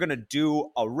 Sean, you're going to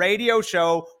do a radio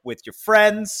show with your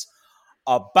friends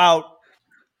about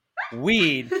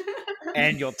weed,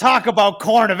 and you'll talk about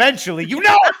corn eventually. You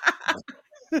know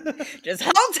it! Just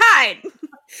hold tight.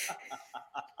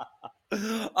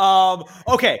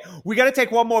 Okay, we got to take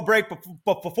one more break,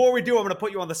 but before we do, I'm going to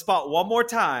put you on the spot one more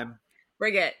time.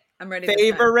 Bring it. I'm ready.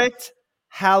 Favorite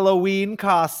Halloween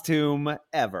costume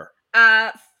ever?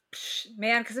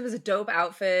 Man, because it was a dope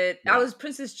outfit. I was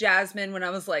Princess Jasmine when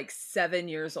I was like 7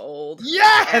 years old.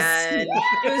 Yes! And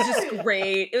it was just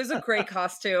great. It was a great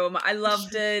costume. I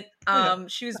loved it.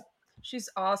 She's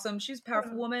awesome. She's a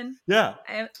powerful woman. Yeah.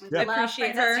 I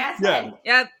appreciate her.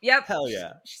 Yeah. Yep. Hell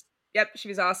yeah. Yep, she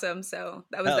was awesome. So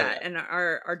that was that. Yeah. And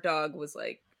our dog was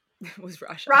like, was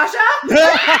Rasha. Rasha? So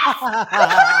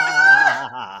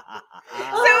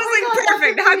it was like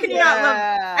perfect. How can you not love?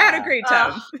 I had a great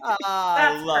time.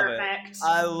 I love perfect. it.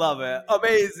 I love it.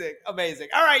 Amazing, amazing.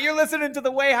 All right, you're listening to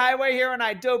the Way Highway here on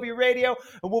Adobe Radio,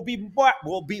 and we'll be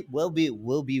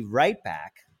right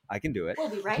back I can do it. We'll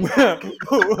be right back.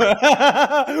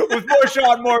 With more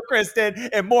Sean, more Kristen,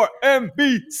 and more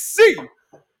MBC.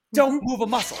 Don't move a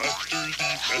muscle. We'll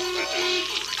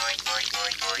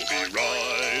be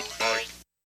right back.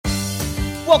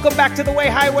 Welcome back to The Way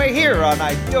Highway here on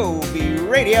Adobe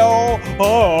Radio.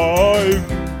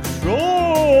 I'm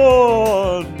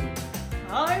Sean.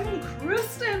 I'm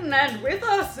Kristen, and with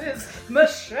us is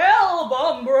Michelle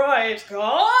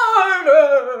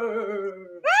Bonebright-Carter.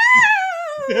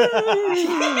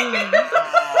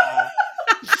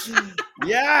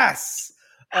 Yes.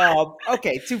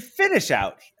 Okay, to finish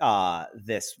out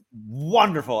this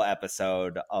wonderful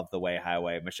episode of The Way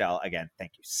Highway, Michelle, again,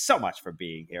 thank you so much for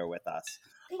being here with us.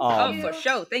 Oh, for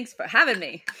sure. Thanks for having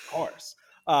me. Of course.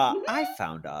 I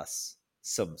found us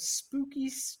some spooky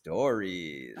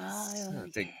stories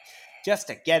just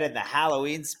to get in the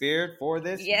Halloween spirit for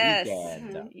this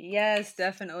weekend. Yes,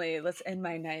 definitely. Let's end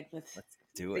my night with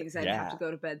Do it. things I have to go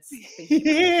to bed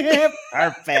thinking.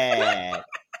 Perfect.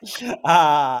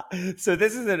 So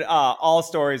this is all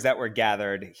stories that were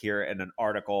gathered here in an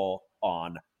article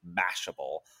on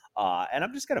Mashable. And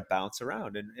I'm just going to bounce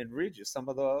around and read you some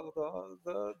of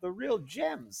the real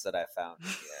gems that I found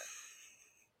here.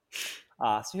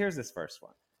 So here's this first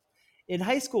one. In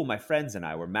high school, my friends and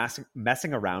I were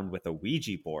messing around with a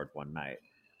Ouija board one night.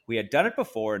 We had done it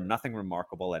before and nothing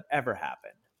remarkable had ever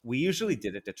happened. We usually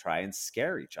did it to try and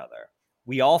scare each other.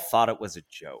 We all thought it was a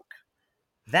joke.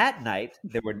 That night,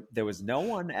 there was no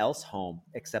one else home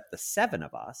except the 7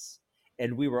 of us,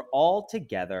 and we were all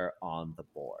together on the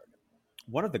board.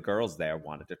 One of the girls there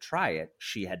wanted to try it.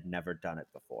 She had never done it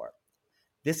before.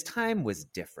 This time was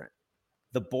different.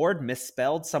 The board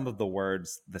misspelled some of the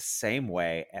words the same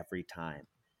way every time.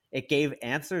 It gave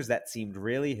answers that seemed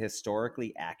really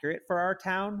historically accurate for our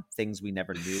town, things we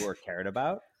never knew or cared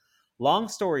about. Long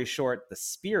story short, the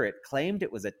spirit claimed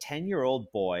it was a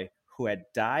 10-year-old boy who had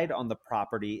died on the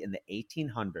property in the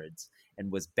 1800s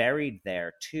and was buried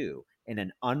there too, in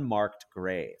an unmarked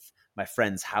grave. My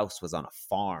friend's house was on a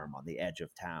farm on the edge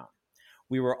of town.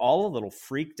 We were all a little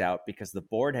freaked out because the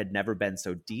board had never been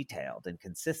so detailed and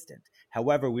consistent.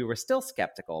 However, we were still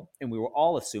skeptical, and we were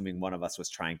all assuming one of us was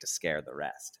trying to scare the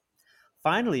rest.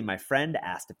 Finally, my friend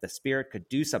asked if the spirit could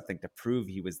do something to prove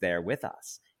he was there with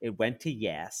us. It went to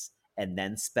yes, and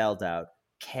then spelled out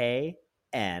K-N-O-C-K.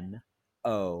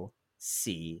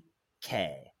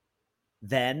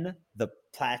 Then the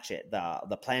planchet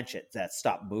that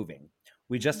stopped moving.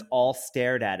 We just all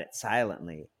stared at it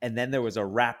silently, and then there was a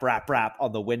rap, rap, rap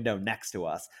on the window next to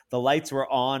us. The lights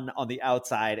were on the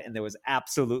outside, and there was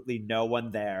absolutely no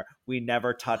one there. We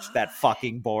never touched that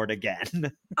fucking board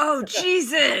again. Oh,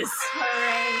 Jesus!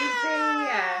 Crazy.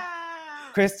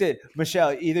 Kristen,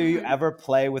 Michelle, either of you ever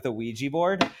play with a Ouija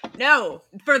board? No,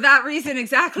 for that reason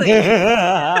exactly.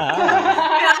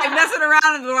 I'm messing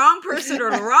around with the wrong person or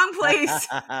the wrong place.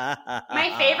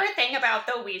 My favorite thing about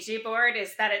the Ouija board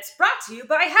is that it's brought to you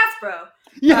by Hasbro.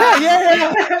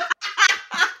 Yeah.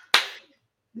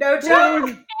 No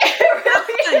joke. It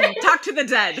really is. Talk to the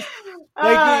dead.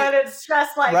 And it's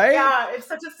just like, right? yeah, it's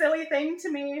such a silly thing to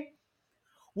me.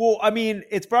 Well, I mean,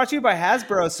 it's brought to you by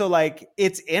Hasbro, so like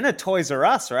it's in a Toys R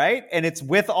Us, right? And it's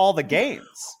with all the games.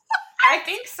 I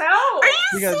think so. Are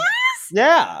you serious?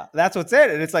 Yeah, that's what's it.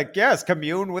 And it's like, yes,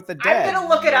 commune with the dead. I'm gonna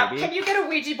look it up. maybe. Can you get a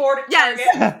Ouija board at Yes.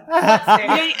 Target? Let's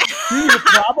see. You could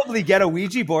probably get a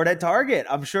Ouija board at Target.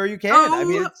 I'm sure you can. I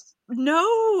mean, it's, No.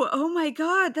 Oh my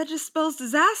God. That just spells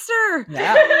disaster.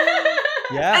 yeah.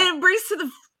 And it brings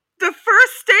to the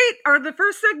first state or the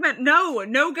first segment.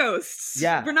 No ghosts.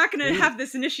 Yeah. We're not going to have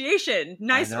this initiation,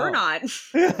 nice or not.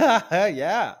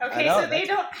 Yeah. Okay, so they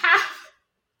don't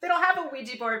have a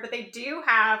Ouija board, but they do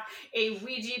have a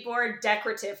Ouija board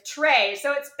decorative tray.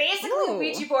 So it's basically a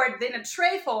Ouija board in a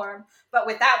tray form, but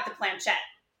without the planchette.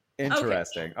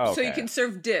 Interesting. Okay. So you can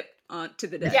serve dip to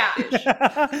the dead. Yeah.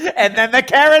 And then the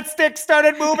carrot stick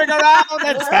started moving around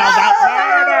and spelled out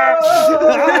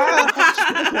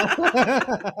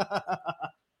murder.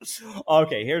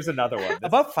 Okay, here's another one.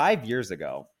 About 5 years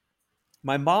ago,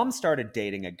 my mom started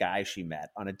dating a guy she met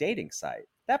on a dating site.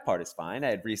 That part is fine. I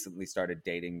had recently started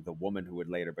dating the woman who would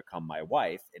later become my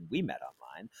wife, and we met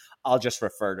online. I'll just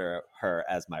refer to her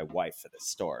as my wife for this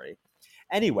story.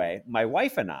 Anyway, my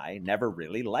wife and I never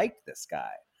really liked this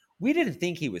guy. We didn't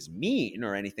think he was mean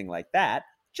or anything like that,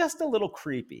 just a little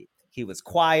creepy. He was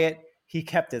quiet, he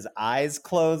kept his eyes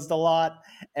closed a lot,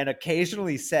 and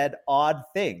occasionally said odd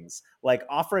things, like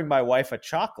offering my wife a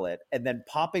chocolate and then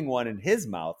popping one in his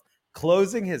mouth,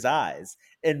 closing his eyes,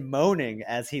 and moaning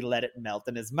as he let it melt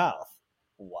in his mouth.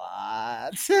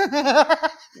 What?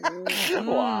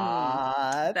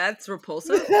 Mm. That's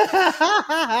repulsive. No.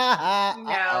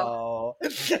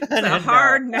 It's a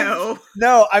hard no.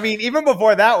 No, I mean, even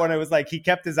before that one, it was like he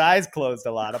kept his eyes closed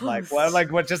a lot. I'm like, Closed. what?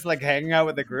 Like, what? Just like hanging out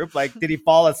with the group? Like, did he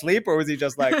fall asleep, or was he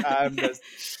just like,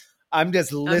 I'm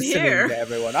just listening here. to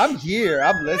everyone. I'm here.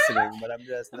 I'm listening, but I'm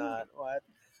just not. What?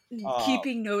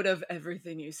 Keeping note of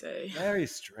everything you say. Very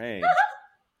strange.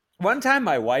 One time,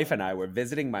 my wife and I were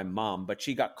visiting my mom, but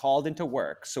she got called into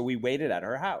work, so we waited at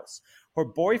her house. Her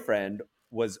boyfriend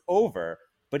was over,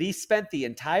 but he spent the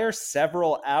entire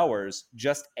several hours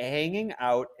just hanging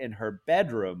out in her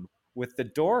bedroom with the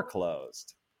door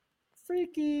closed.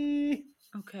 Freaky.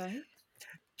 Okay.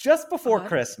 Just before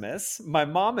Christmas, my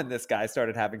mom and this guy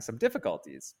started having some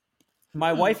difficulties.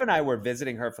 My wife and I were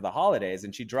visiting her for the holidays,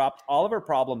 and she dropped all of her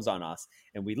problems on us,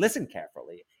 and we listened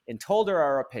carefully and told her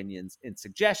our opinions and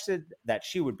suggested that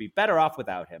she would be better off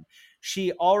without him.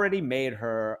 She already made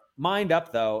her mind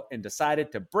up, though, and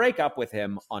decided to break up with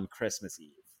him on Christmas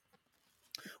Eve.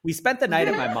 We spent the night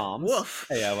at my mom's. Woof.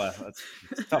 Yeah, well, it's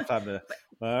a tough time to...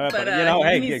 But you know,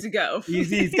 hey, he needs to go.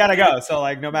 He's got to go. So,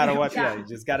 like, no matter what, Yeah. you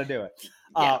just got to do it.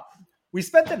 Yeah. We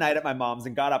spent the night at my mom's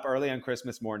and got up early on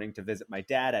Christmas morning to visit my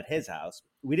dad at his house.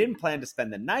 We didn't plan to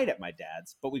spend the night at my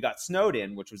dad's, but we got snowed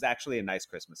in, which was actually a nice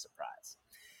Christmas surprise.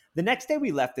 The next day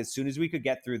we left as soon as we could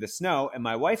get through the snow, and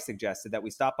my wife suggested that we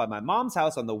stop by my mom's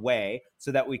house on the way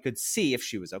so that we could see if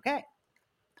she was okay.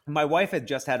 My wife had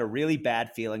just had a really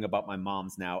bad feeling about my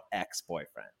mom's now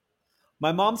ex-boyfriend.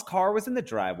 My mom's car was in the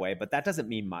driveway, but that doesn't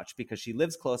mean much because she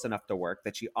lives close enough to work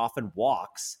that she often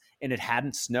walks, and it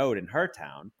hadn't snowed in her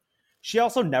town. She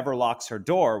also never locks her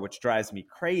door, which drives me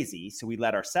crazy, so we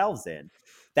let ourselves in.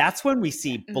 That's when we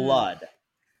see blood.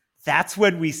 That's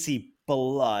when we see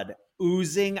blood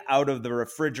oozing out of the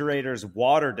refrigerator's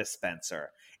water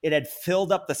dispenser. It had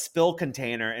filled up the spill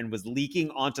container and was leaking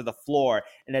onto the floor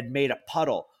and had made a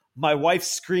puddle. My wife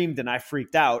screamed and I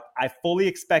freaked out. I fully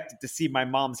expected to see my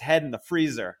mom's head in the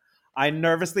freezer. I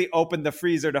nervously opened the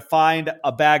freezer to find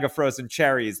a bag of frozen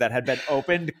cherries that had been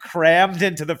opened, crammed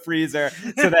into the freezer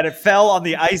so that it fell on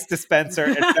the ice dispenser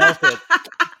and melted.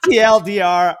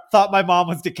 TLDR, thought my mom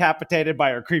was decapitated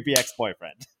by her creepy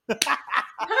ex-boyfriend.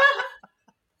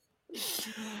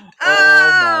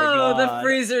 Oh, the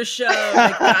freezer show.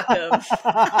 I got them.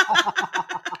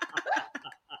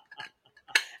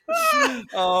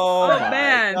 Oh my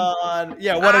man. God.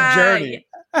 Yeah, what a journey.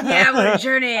 Yeah, what a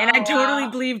journey. And I totally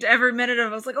believed every minute of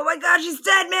it. I was like, oh my God, she's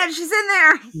dead, man. She's in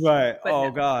there. Right. But oh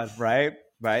no. God. Right.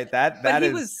 That But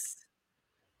is.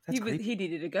 he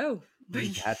needed to go. But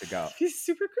He had to go. He's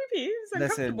super creepy. He's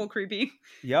uncomfortable creepy.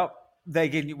 Yep.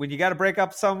 When you got to break up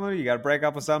with someone, you got to break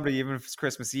up with somebody, even if it's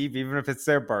Christmas Eve, even if it's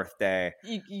their birthday.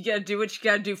 You got to do what you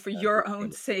got to do for your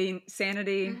own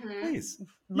sanity, Please.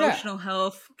 emotional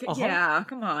health. Yeah,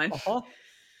 come on.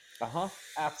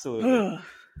 Absolutely.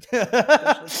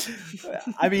 I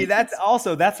mean, that's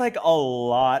like a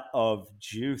lot of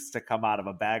juice to come out of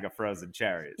a bag of frozen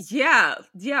cherries. Yeah.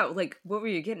 Like, what were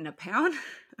you getting? A pound?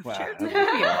 Wow, cherries? that's a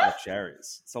lot of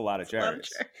cherries. It's a lot of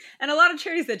cherries. And a lot of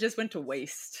cherries that just went to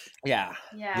waste. Yeah.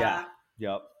 Yeah.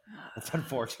 Yep. It's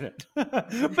unfortunate,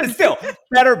 but still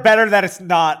better that it's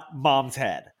not mom's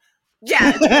head.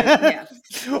 Yeah.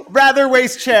 Rather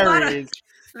waste cherries.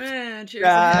 Cheers.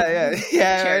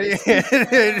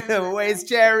 Yeah. Waste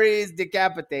cherries,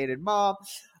 decapitated mom.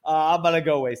 I'm gonna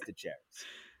go wasted cherries.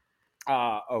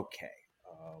 Okay.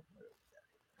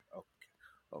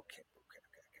 Okay.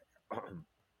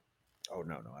 Oh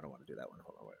no, I don't want to do that one.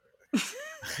 Hold on, wait.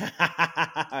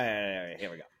 Here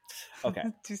we go. Okay.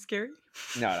 Too scary?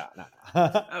 No.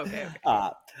 Okay.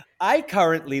 I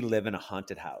currently live in a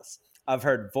haunted house. I've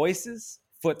heard voices,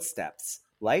 footsteps,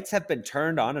 lights have been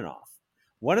turned on and off.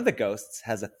 One of the ghosts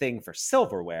has a thing for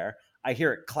silverware. I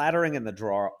hear it clattering in the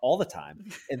drawer all the time,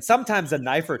 and sometimes a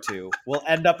knife or two will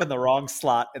end up in the wrong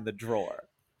slot in the drawer.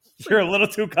 You're a little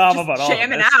too calm about all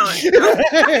jamming of this.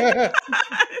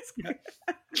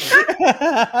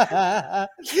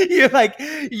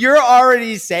 You're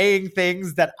already saying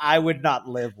things that I would not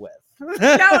live with. No, exactly.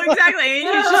 And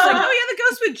he's just like, oh yeah, the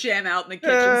ghost would jam out in the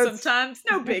kitchen sometimes.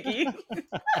 No biggie.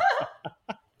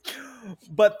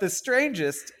 But the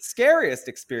strangest, scariest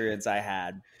experience I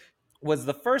had was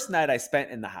the first night I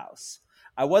spent in the house.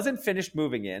 I wasn't finished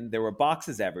moving in. There were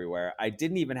boxes everywhere. I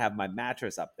didn't even have my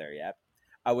mattress up there yet.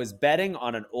 I was bedding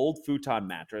on an old futon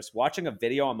mattress, watching a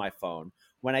video on my phone,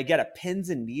 when I get a pins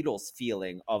and needles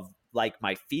feeling of like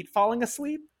my feet falling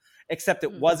asleep, except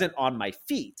it wasn't on my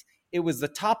feet. It was the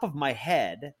top of my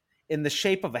head in the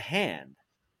shape of a hand.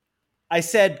 I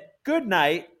said, good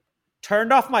night,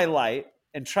 turned off my light,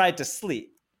 and tried to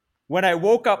sleep. When I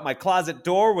woke up, my closet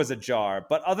door was ajar,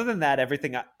 but other than that,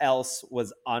 everything else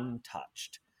was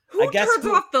untouched. Who turns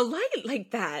off the light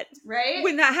like that? Right?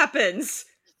 When that happens.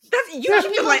 You Some keep the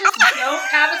people light just off. don't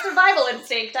have a survival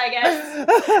instinct, I guess.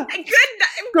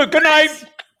 Good night.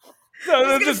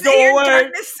 Just go away.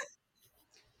 Darkness.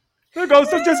 The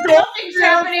ghost will just go. Nothing's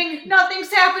happening.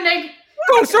 Nothing's happening.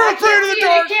 Ghosts are afraid of the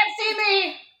dark. You can't see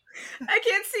me. I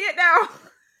can't see it now.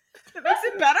 That makes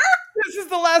it better. This is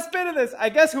the last bit of this. I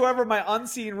guess whoever my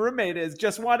unseen roommate is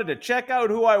just wanted to check out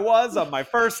who I was on my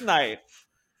first night.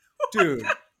 Dude,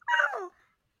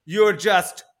 you're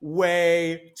just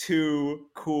way too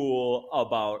cool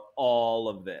about all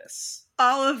of this.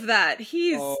 All of that.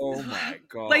 Oh my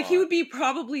God. Like, he would be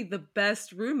probably the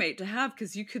best roommate to have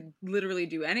because you could literally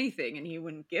do anything and he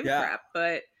wouldn't give crap.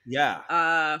 But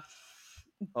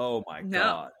oh my no.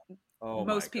 God. Oh,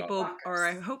 most people, or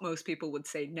I hope most people would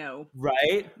say no.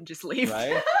 Right? And just leave.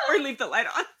 Right? Or leave the light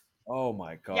on. Oh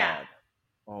my God. Yeah.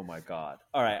 Oh my God.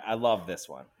 All right. I love this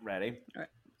one. Ready? All right.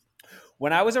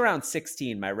 When I was around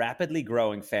 16, my rapidly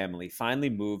growing family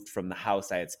finally moved from the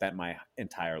house I had spent my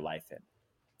entire life in.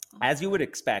 As you would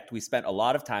expect, we spent a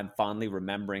lot of time fondly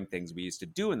remembering things we used to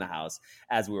do in the house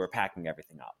as we were packing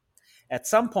everything up. At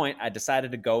some point, I decided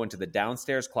to go into the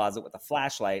downstairs closet with a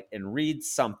flashlight and read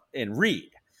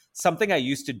something I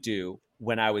used to do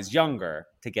when I was younger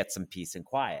to get some peace and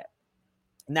quiet.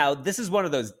 Now, this is one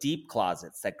of those deep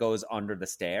closets that goes under the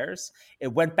stairs.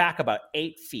 It went back about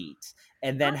 8 feet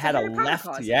and then had a left.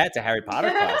 Closet. Yeah, it's a Harry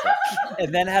Potter closet.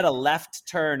 And then had a left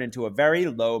turn into a very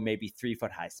low, maybe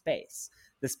 3-foot high space.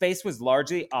 The space was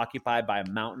largely occupied by a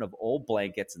mountain of old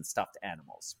blankets and stuffed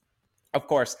animals. Of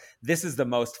course, this is the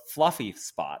most fluffy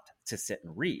spot to sit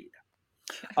and read.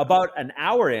 About an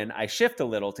hour in, I shift a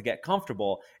little to get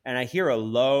comfortable, and I hear a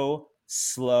low,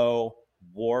 slow,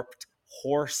 warped,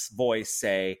 hoarse voice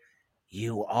say,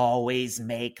 "You always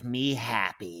make me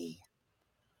happy."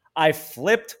 I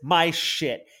flipped my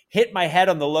shit, hit my head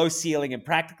on the low ceiling, and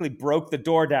practically broke the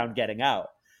door down getting out.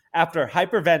 After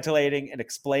hyperventilating and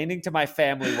explaining to my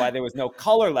family why there was no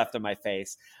color left on my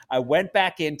face, I went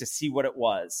back in to see what it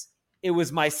was. It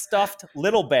was my stuffed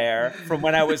little bear from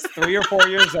when I was 3 or 4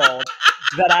 years old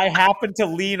that I happened to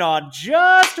lean on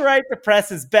just right to press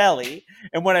his belly.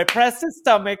 And when I pressed his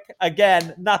stomach,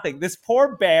 again, nothing. This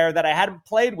poor bear that I hadn't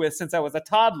played with since I was a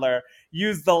toddler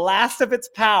used the last of its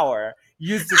power,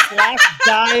 used its last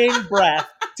dying breath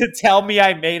to tell me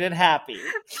I made it happy.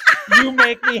 You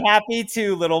make me happy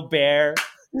too, little bear,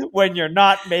 when you're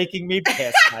not making me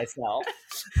piss myself.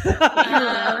 You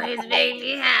always make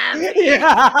me happy.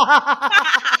 Yeah.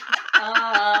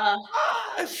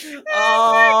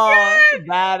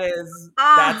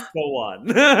 That's the one.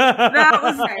 That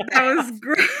was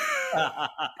great.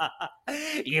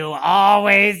 You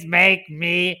always make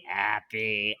me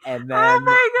happy. And then oh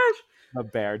my gosh, the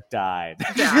bear died.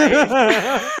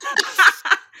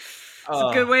 It's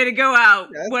a good way to go out.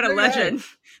 What a legend. Right.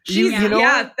 You know,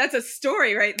 yeah, that's a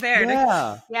story right there.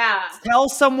 Yeah. Tell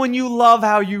someone you love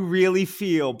how you really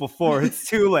feel before it's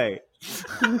too late.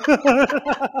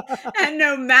 And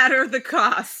no matter the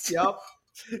cost. Yep.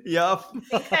 I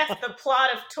think that's the plot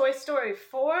of Toy Story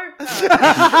 4.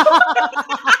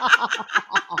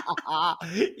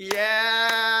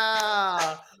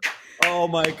 Yeah. Oh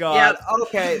my God. Yep.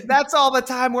 Okay, that's all the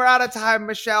time. We're out of time,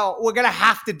 Michelle. We're going to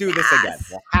have to do this again.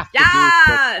 We'll have to do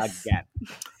this again.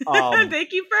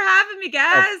 Thank you for having me,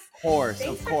 guys. Of course.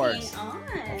 Thanks Of course. for being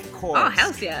on. Of course. Oh,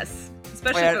 hell yes.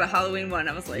 Especially for the Halloween one.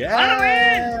 I was like, yeah.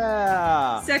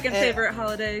 Halloween! Second favorite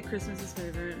holiday. Christmas is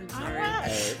favorite. I'm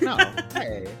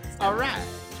sorry. All right.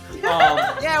 All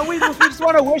right. Yeah, we just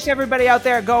want to wish everybody out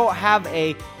there, go have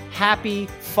a happy,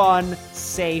 fun,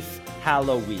 safe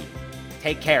Halloween.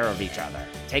 Take care of each other.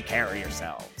 Take care of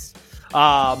yourselves.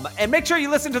 And make sure you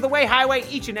listen to The Way Highway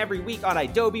each and every week on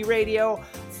Adobe Radio.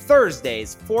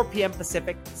 Thursdays, 4 p.m.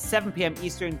 Pacific, 7 p.m.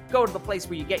 Eastern. Go to the place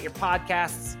where you get your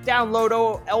podcasts. Download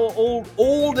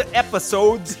old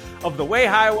episodes of The Way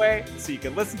Highway so you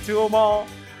can listen to them all.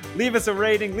 Leave us a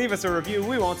rating. Leave us a review.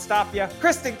 We won't stop you.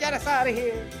 Kristen, get us out of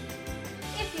here.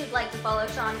 If you'd like to follow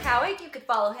Sean Cowick, you could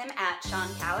follow him at Sean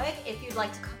Cowick. If you'd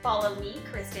like to follow me,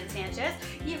 Kristen Sanchez,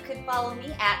 you could follow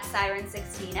me at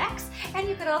Siren16X. And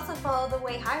you could also follow The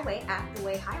Way Highway at The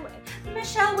Way Highway.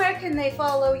 Michelle, where can they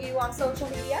follow you on social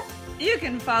media? You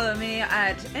can follow me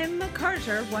at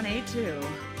mcarter182.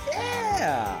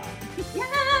 Yeah.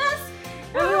 Yes!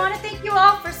 And we want to thank you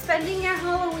all for spending your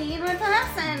Halloween with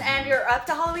us, and you're up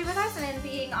to Halloween with us, and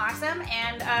being awesome,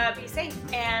 and be safe.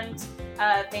 And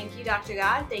thank you, Dr.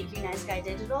 God. Thank you, Nice Guy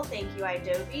Digital. Thank you,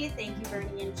 Adobe. Thank you,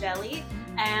 Bernie and Jelly.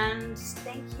 And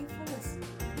thank you for listening.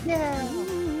 Yeah.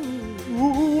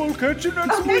 Ooh, I'll catch you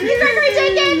next Thank you, Gregory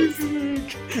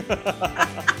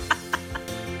Jenkins!